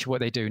that's essentially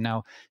what they do.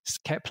 Now,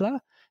 Kepler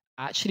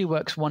actually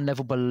works one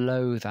level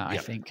below that, I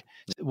think.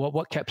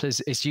 What Kepler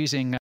is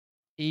using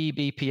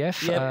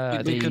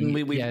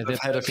eBPF. We've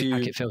had a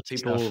few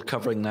people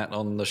covering that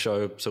on the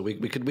show, so we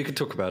could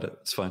talk about it.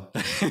 It's fine.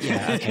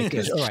 Okay,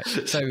 good. All right.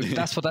 So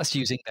that's what that's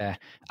using there.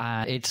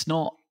 It's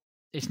not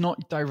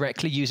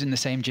directly using the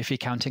same Jiffy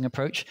counting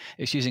approach.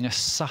 It's using a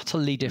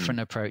subtly different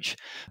approach,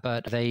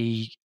 but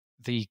it's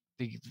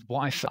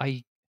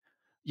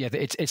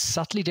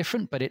subtly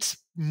different, but it's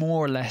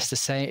more or less to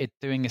say it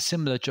doing a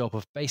similar job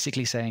of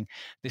basically saying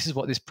this is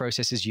what this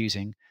process is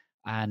using,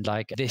 and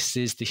like this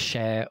is the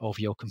share of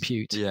your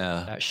compute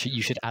that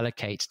you should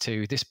allocate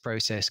to this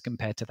process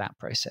compared to that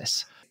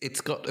process. It's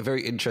got a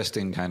very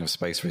interesting kind of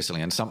space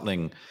recently, and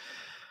something.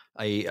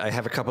 I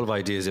have a couple of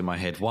ideas in my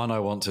head. One, I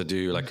want to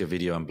do like a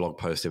video and blog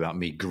post about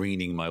me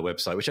greening my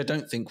website, which I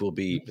don't think will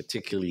be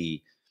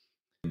particularly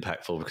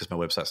impactful because my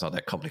website's not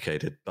that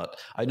complicated. But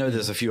I know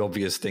there's a few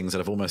obvious things that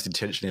I've almost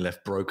intentionally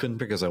left broken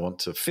because I want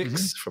to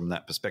fix from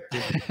that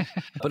perspective.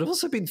 But I've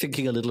also been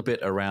thinking a little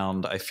bit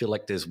around, I feel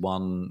like there's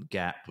one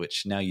gap,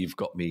 which now you've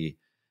got me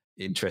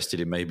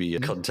interested in maybe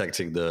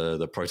contacting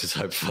the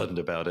Prototype Fund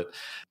about it.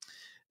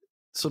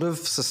 Sort of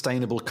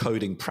sustainable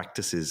coding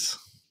practices,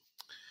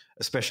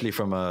 especially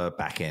from a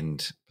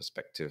back-end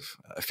perspective.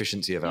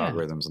 Efficiency of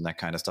algorithms and that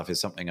kind of stuff is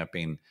something I've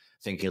been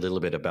thinking a little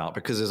bit about,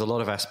 because there's a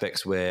lot of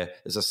aspects where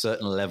there's a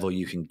certain level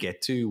you can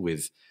get to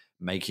with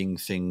making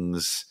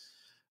things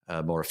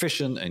more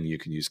efficient, and you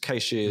can use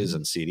caches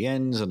and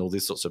CDNs and all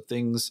these sorts of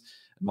things.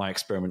 My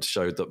experiments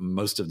showed that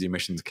most of the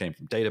emissions came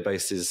from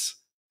databases,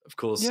 of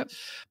course.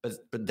 But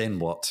then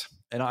what?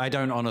 And I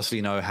don't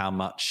honestly know how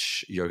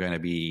much you're going to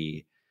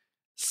be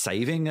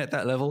saving at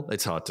that level.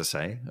 It's hard to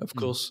say, of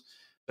course.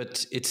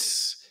 But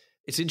it's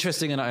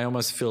interesting, and I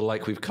almost feel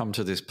like we've come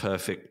to this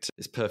perfect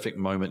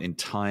moment in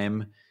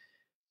time.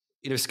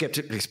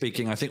 skeptically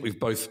speaking, I think we've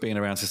both been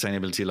around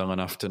sustainability long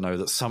enough to know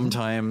that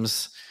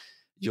sometimes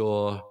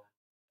your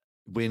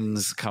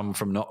wins come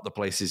from not the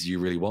places you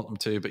really want them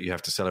to, but you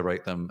have to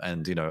celebrate them.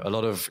 And, a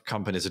lot of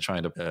companies are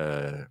trying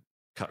to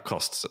cut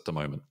costs at the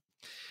moment.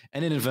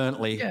 And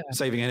inadvertently,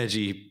 saving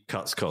energy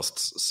cuts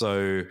costs.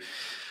 So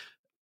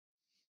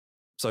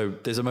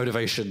there's a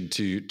motivation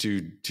to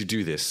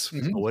do this,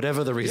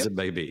 whatever the reason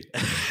may be.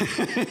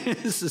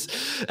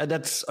 And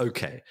that's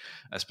okay,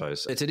 I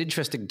suppose. It's an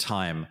interesting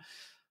time.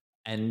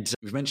 And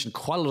we've mentioned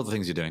quite a lot of the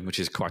things you're doing, which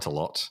is quite a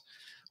lot.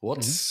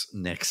 What's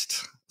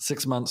next?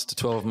 6 months to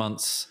 12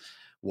 months?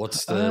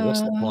 What's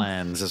the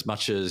plans, as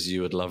much as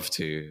you would love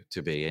to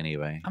be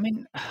anyway? I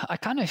mean, I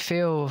kind of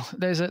feel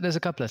there's a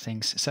couple of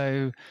things.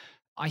 So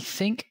I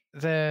think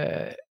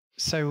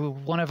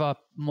one of the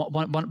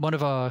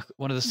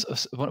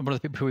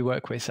people who we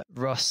work with,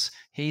 Ross,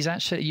 he's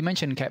actually, you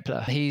mentioned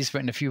Kepler. He's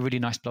written a few really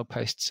nice blog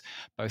posts,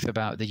 both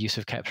about the use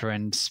of Kepler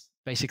and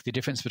basically the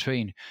difference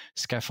between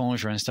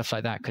Scaphandra and stuff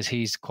like that, because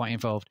he's quite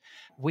involved.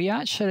 We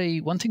actually,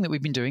 one thing that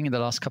we've been doing in the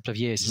last couple of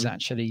years is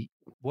actually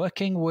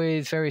working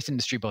with various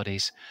industry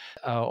bodies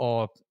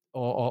or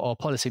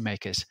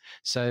policymakers.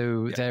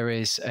 So there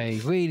is a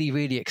really,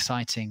 really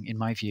exciting, in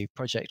my view,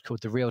 project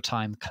called the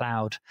Real-Time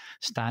Cloud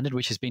Standard,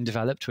 which has been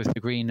developed with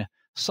the Green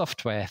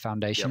Software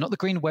Foundation, not the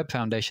Green Web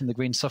Foundation, the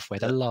Green Software,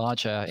 the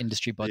larger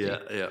industry body.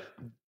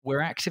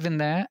 We're active in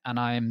there, and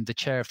I'm the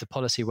chair of the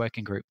policy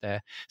working group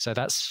there. So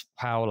that's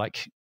how,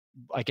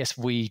 I guess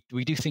we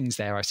do things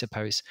there, I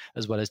suppose,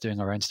 as well as doing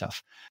our own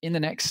stuff. Over the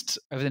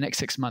next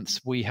 6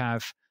 months, we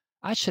have,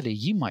 actually,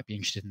 you might be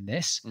interested in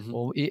this,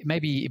 or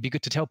maybe it'd be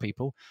good to tell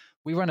people.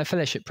 We run a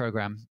fellowship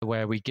program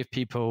where we give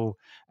people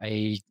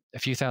a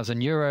few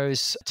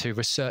 €1,000 to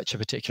research a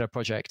particular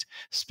project,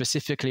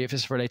 specifically if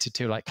it's related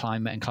to like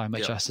climate and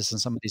climate justice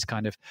and some of these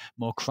kind of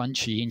more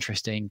crunchy,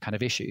 interesting kind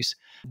of issues.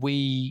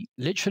 We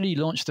literally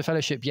launched the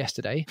fellowship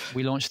yesterday.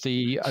 We launched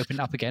the Open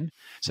Up again.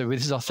 So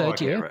this is our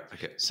third year. Right.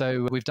 Okay.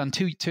 So we've done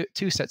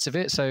two sets of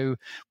it. So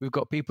we've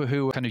got people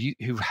who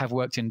have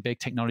worked in big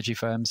technology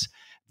firms.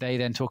 They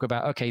then talk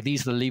about, okay,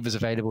 these are the levers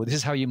available. This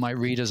is how you might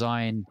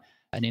redesign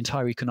an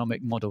entire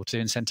economic model to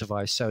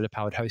incentivize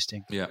solar-powered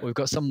hosting. Yeah. We've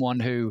got someone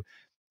who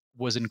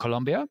was in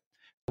Colombia.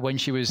 When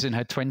she was in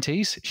her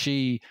 20s,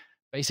 she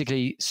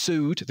basically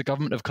sued the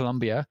government of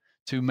Colombia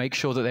to make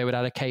sure that they would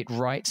allocate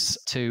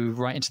rights to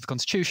write into the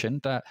constitution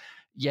that,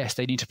 yes,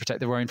 they need to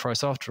protect their own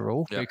forests after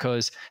all,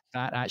 because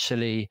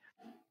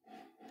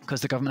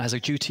the government has a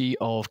duty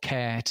of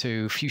care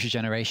to future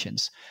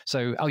generations.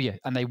 So,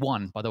 and they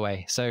won, by the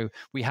way. So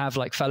we have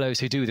like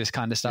fellows who do this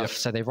kind of stuff.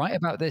 So they write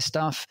about this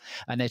stuff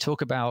and they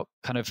talk about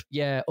kind of,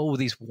 all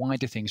these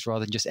wider things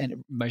rather than just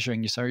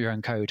measuring your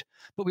own code.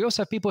 But we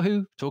also have people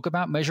who talk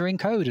about measuring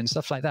code and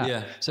stuff like that.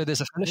 Yeah. So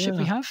there's a fellowship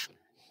we have.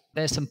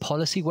 There's some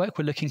policy work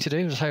we're looking to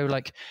do. So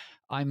like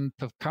I'm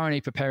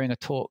currently preparing a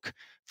talk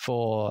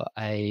for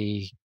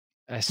a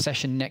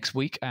session next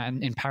week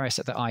and in Paris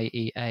at the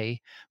IEA,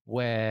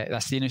 where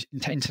that's the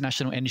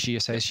International Energy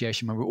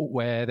Association,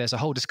 where there's a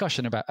whole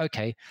discussion about,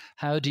 okay,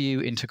 how do you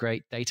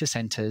integrate data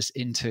centers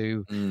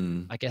into,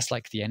 I guess,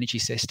 like the energy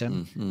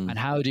system, and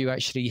how do you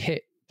actually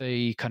hit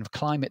the kind of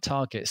climate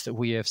targets that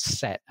we have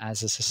set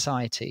as a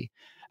society?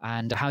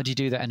 And how do you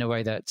do that in a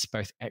way that's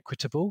both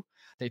equitable,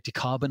 that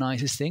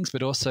decarbonizes things,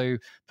 but also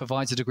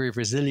provides a degree of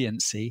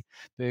resiliency?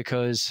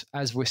 Because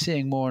as we're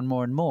seeing more and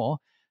more and more,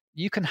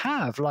 you can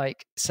have,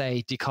 like,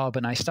 say,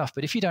 decarbonized stuff,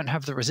 but if you don't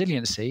have the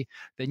resiliency,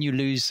 then you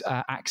lose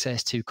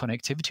access to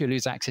connectivity, you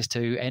lose access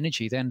to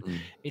energy, then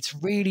it's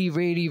really,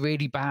 really,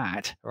 really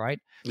bad, right?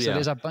 So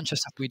there's a bunch of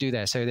stuff we do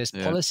there. So there's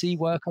policy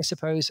work, I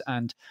suppose,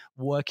 and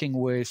working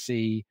with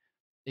the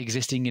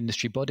existing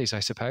industry bodies, I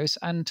suppose,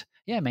 and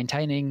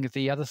maintaining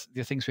the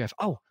things we have.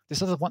 Oh,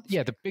 this other one,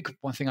 the big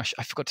one thing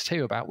I forgot to tell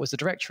you about was the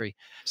directory.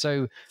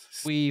 So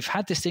we've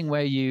had this thing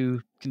where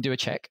you can do a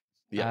check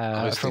for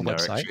a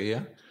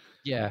website.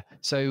 Yeah.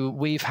 So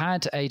we've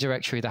had a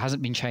directory that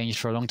hasn't been changed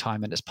for a long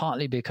time. And it's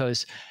partly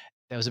because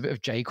there was a bit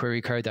of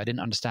jQuery code that I didn't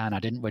understand. I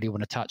didn't really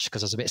want to touch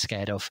because I was a bit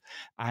scared of.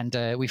 And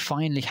we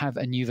finally have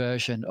a new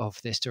version of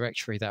this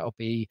directory that will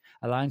be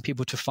allowing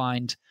people to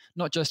find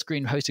not just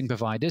green hosting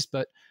providers,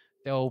 but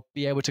they'll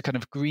be able to kind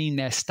of green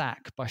their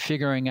stack by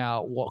figuring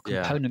out what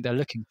component they're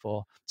looking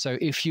for. So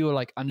if you're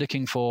like, I'm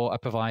looking for a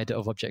provider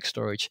of object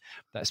storage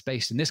that's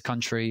based in this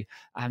country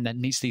and that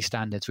meets these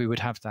standards, we would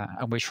have that.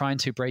 And we're trying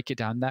to break it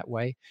down that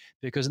way,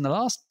 because in the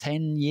last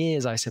 10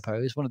 years, I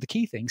suppose, one of the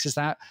key things is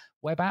that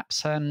web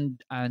apps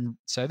and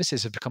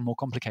services have become more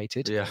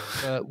complicated.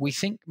 But we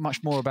think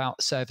much more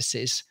about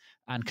services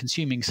and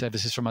consuming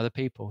services from other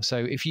people. So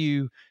if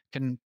you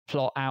can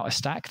plot out a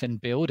stack, then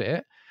build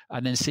it,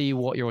 and then see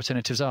what your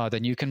alternatives are,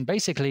 then you can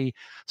basically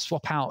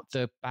swap out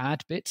the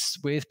bad bits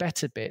with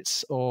better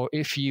bits. Or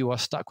if you are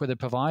stuck with a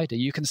provider,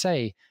 you can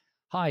say,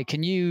 hi,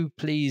 can you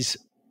please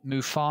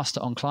move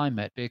faster on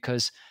climate?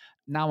 Because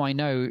now I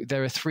know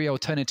there are 3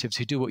 alternatives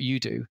who do what you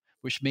do,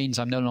 which means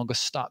I'm no longer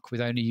stuck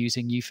with only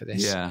using you for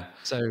this.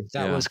 So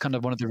that was kind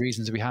of one of the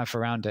reasons we have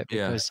around it,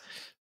 because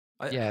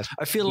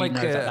I feel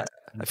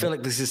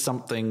like this is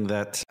something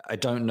that I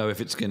don't know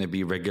if it's going to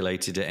be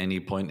regulated at any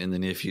point in the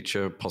near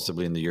future,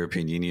 possibly in the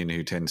European Union,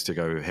 who tends to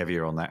go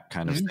heavier on that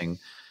kind of thing.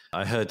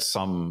 I heard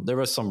there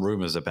are some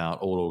rumors about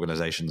all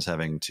organizations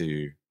having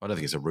to, I don't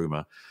think it's a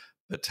rumor,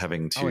 but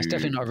having to. Oh, it's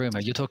definitely not a rumor.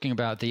 You're talking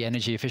about the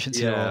energy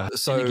efficiency. Yeah.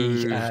 So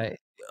energy,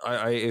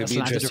 it would be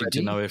interesting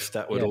to know if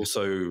that would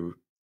also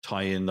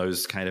tie in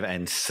those kind of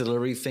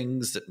ancillary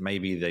things that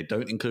maybe they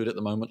don't include at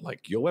the moment,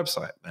 like your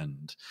website.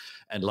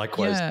 And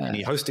likewise,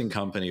 any hosting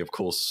company, of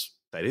course,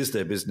 that is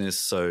their business.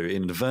 So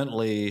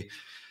inadvertently,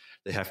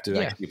 they have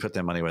to actually put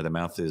their money where their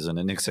mouth is,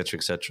 and et cetera,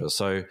 et cetera.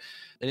 So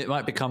it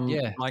might become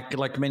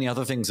like many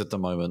other things at the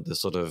moment, the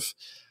sort of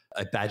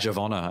a badge of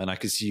honor. And I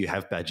can see you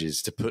have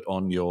badges to put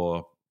on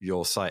your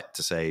site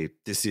to say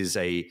this is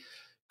a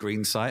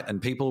green site,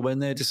 and people, when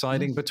they're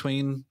deciding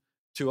between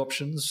two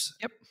options,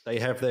 they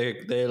have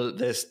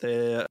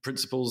their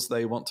principles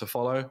they want to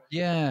follow.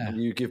 Yeah, and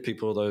you give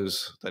people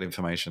that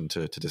information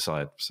to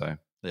decide. So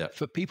yeah.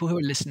 For people who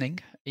are listening,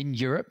 in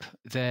Europe,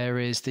 there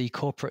is the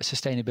Corporate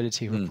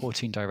Sustainability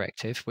Reporting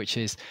Directive, which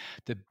is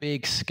the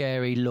big,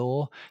 scary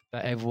law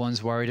that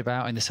everyone's worried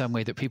about in the same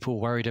way that people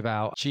were worried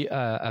about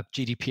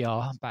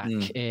GDPR back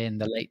in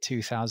the late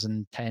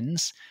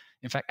 2010s.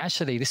 In fact,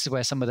 actually, this is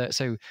where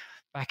so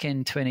back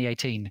in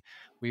 2018,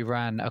 we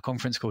ran a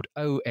conference called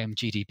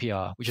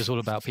OMGDPR, which is all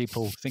about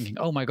people thinking,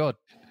 oh my God,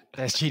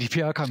 there's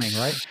GDPR coming,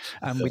 right?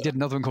 And we did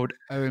another one called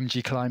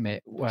OMG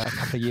Climate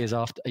a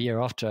year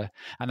after.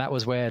 And that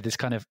was where this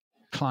kind of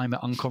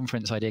climate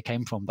unconference idea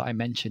came from that I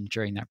mentioned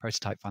during that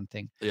prototype fund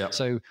thing. Yeah.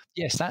 So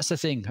yes, that's the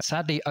thing.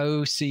 Sadly,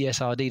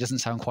 OCSRD doesn't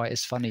sound quite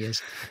as funny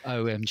as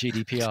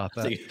OMGDPR.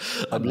 But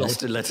I'm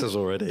lost in letters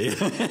already.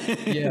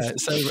 Yeah.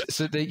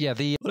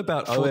 What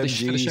about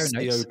OMG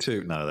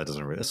CO2? No, that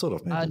doesn't really. Sort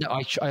of. No,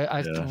 I've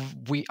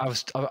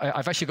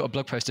actually got a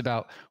blog post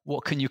about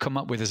what can you come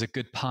up with as a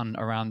good pun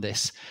around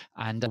this,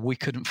 and we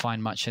couldn't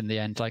find much in the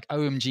end. Like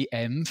OMG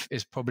ENV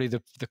is probably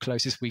the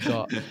closest we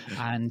got,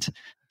 and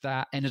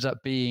that ended up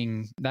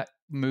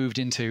moved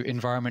into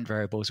environment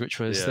variables, which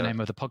was the name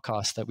of the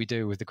podcast that we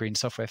do with the Green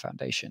Software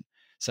Foundation.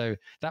 So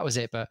that was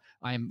it. But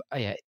I'm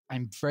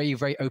very,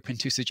 very open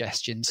to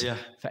suggestions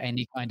for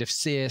any kind of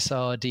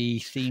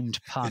CSRD themed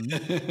pun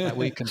that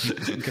we can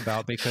think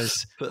about,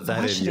 because put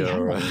that in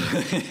your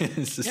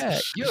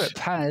Europe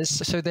has.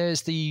 So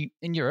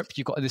in Europe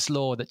you've got this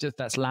law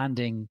that's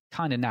landing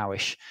kind of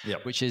nowish,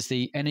 which is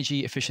the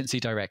Energy Efficiency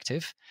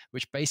Directive,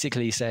 which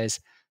basically says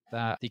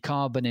that the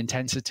carbon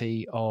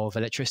intensity of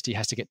electricity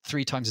has to get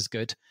 3 times as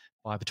good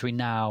by between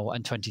now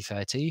and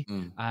 2030.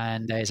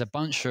 And there's a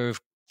bunch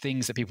of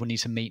things that people need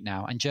to meet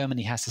now. And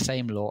Germany has the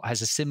same law,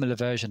 has a similar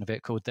version of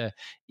it called the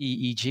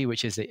EEG,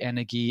 which is the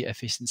Energie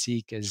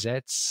Efficiency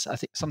Gesetz, I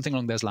think something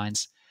along those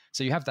lines.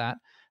 So you have that.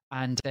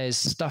 And there's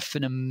stuff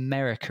in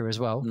America as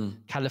well.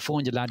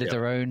 California landed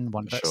their own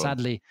one, but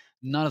sadly,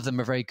 none of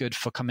them are very good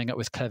for coming up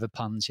with clever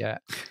puns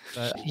yet.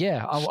 But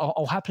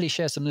I'll happily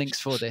share some links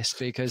for this,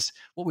 because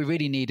what we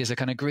really need is a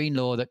kind of green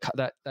law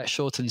that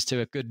shortens to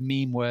a good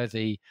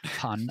meme-worthy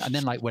pun, and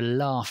then we're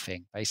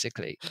laughing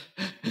basically.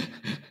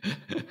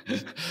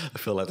 I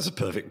feel like that's a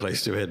perfect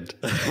place to end.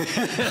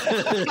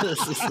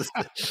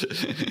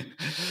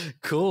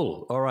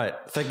 Cool. All right.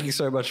 Thank you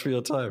so much for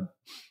your time.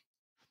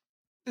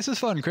 This was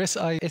fun, Chris.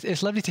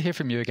 It's lovely to hear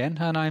from you again,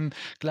 and I'm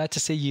glad to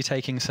see you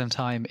taking some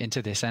time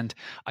into this. And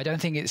I don't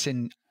think it's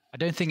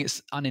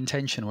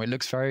unintentional. It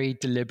looks very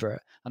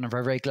deliberate, and I'm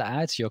very, very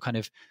glad you're kind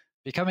of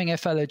becoming a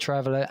fellow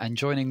traveler and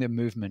joining the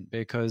movement,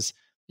 because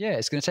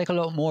it's going to take a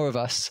lot more of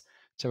us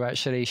to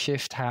actually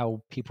shift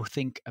how people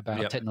think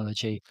about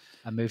technology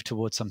and move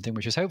towards something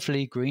which is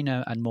hopefully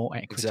greener and more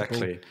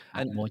equitable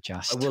and more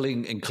just. I will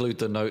include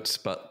the notes,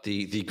 but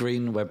the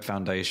Green Web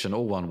Foundation,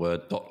 all one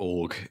word,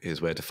 .org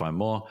is where to find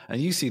more. And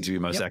you seem to be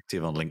most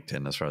active on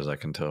LinkedIn, as far as I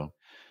can tell.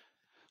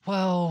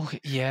 Well,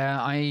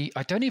 I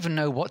don't even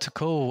know what to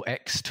call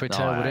X,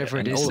 Twitter, whatever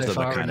it is. All of them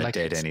are kind of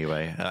dead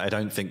anyway. I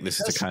don't think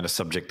this is the kind of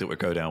subject that would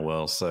go down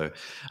well. So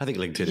I think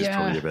LinkedIn is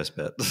probably your best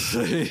bet.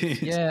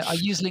 I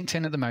use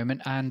LinkedIn at the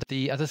moment. And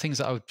the other things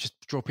that I would just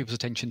draw people's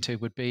attention to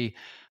would be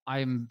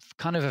I'm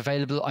kind of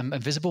available. I'm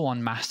visible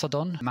on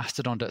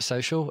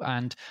mastodon.social.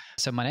 And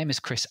so my name is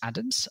Chris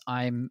Adams.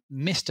 I'm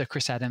Mr.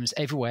 Chris Adams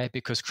everywhere,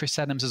 because Chris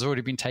Adams has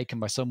already been taken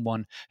by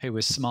someone who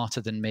was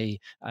smarter than me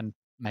and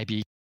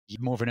maybe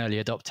more of an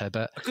early adopter,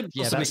 but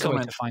that's the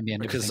way to find me.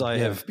 Because I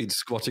have been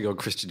squatting on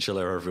Christian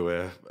Schiller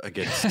everywhere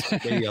against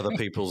many other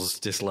people's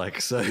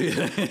dislikes. So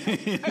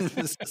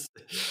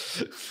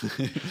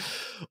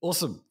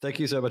awesome. Thank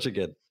you so much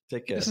again.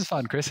 Take care. This is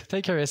fun, Chris.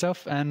 Take care of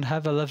yourself and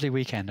have a lovely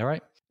weekend. All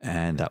right.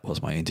 And that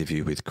was my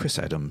interview with Chris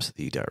Adams,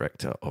 the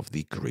director of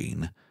the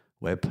Green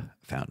Web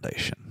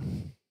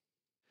Foundation.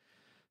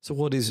 So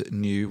what is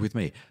new with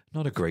me?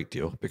 Not a great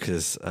deal,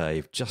 because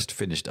I've just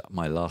finished up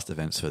my last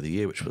events for the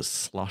year, which was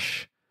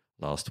Slush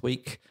last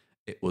week.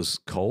 It was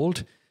cold.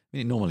 I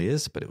mean, it normally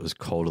is, but it was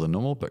colder than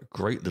normal, but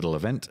great little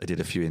event. I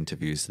did a few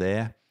interviews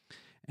there.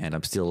 and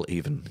I'm still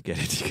even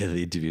getting together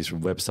the interviews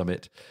from Web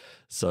Summit.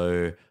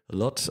 So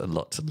lots and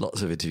lots and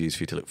lots of interviews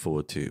for you to look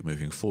forward to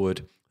moving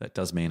forward. That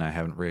does mean I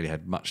haven't really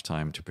had much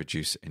time to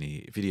produce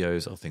any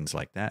videos or things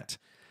like that.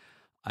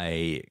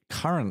 I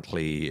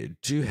currently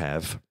do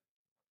have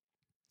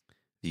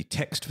the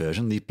text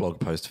version, the blog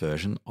post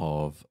version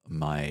of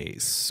my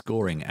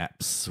scoring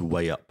apps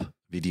Way Up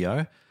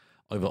video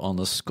over on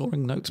the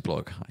Scoring Notes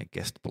blog. I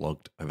guest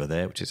blogged over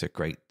there, which is a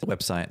great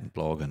website and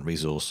blog and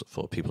resource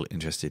for people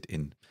interested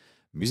in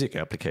music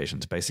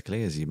applications,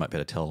 basically, as you might be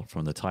able to tell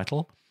from the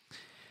title.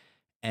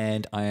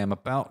 And I am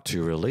about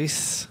to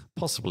release,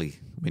 possibly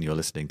when you're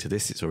listening to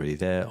this, it's already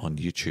there on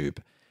YouTube,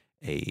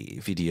 a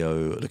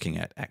video looking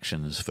at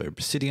actions for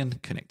Obsidian,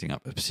 connecting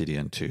up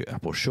Obsidian to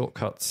Apple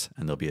Shortcuts,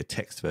 and there'll be a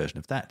text version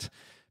of that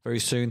very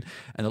soon.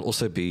 And there'll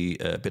also be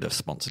a bit of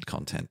sponsored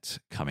content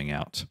coming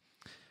out.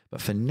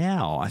 But for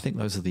now, I think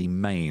those are the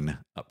main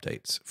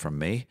updates from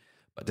me.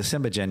 But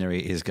December, January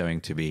is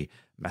going to be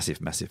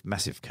massive, massive,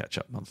 massive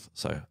catch-up month.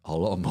 So a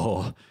lot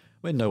more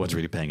when no one's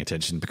really paying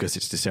attention because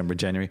it's December and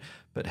January.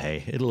 But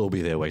hey, it'll all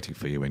be there waiting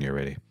for you when you're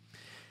ready.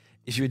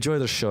 If you enjoy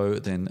the show,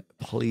 then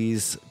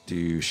please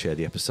do share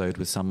the episode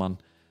with someone.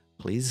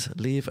 Please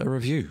leave a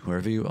review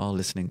wherever you are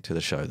listening to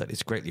the show. That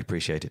is greatly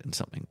appreciated and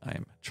something I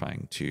am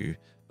trying to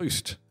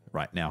boost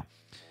right now.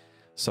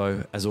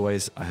 So as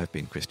always, I have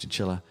been Chris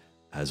Chinchilla.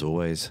 As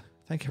always,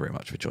 thank you very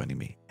much for joining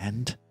me,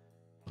 and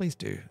please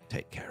do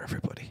take care,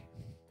 everybody.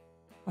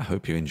 I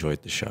hope you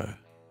enjoyed the show.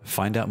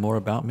 Find out more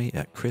about me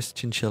at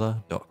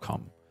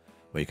chrischinchilla.com,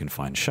 where you can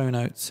find show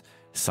notes,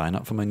 sign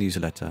up for my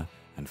newsletter,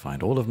 and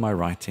find all of my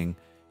writing,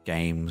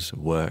 games,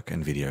 work,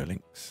 and video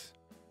links.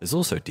 There's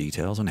also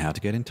details on how to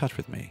get in touch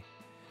with me.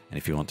 And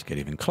if you want to get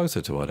even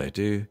closer to what I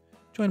do,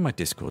 join my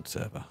Discord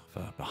server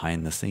for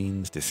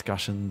behind-the-scenes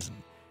discussions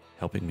and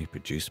helping me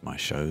produce my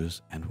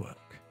shows and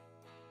work.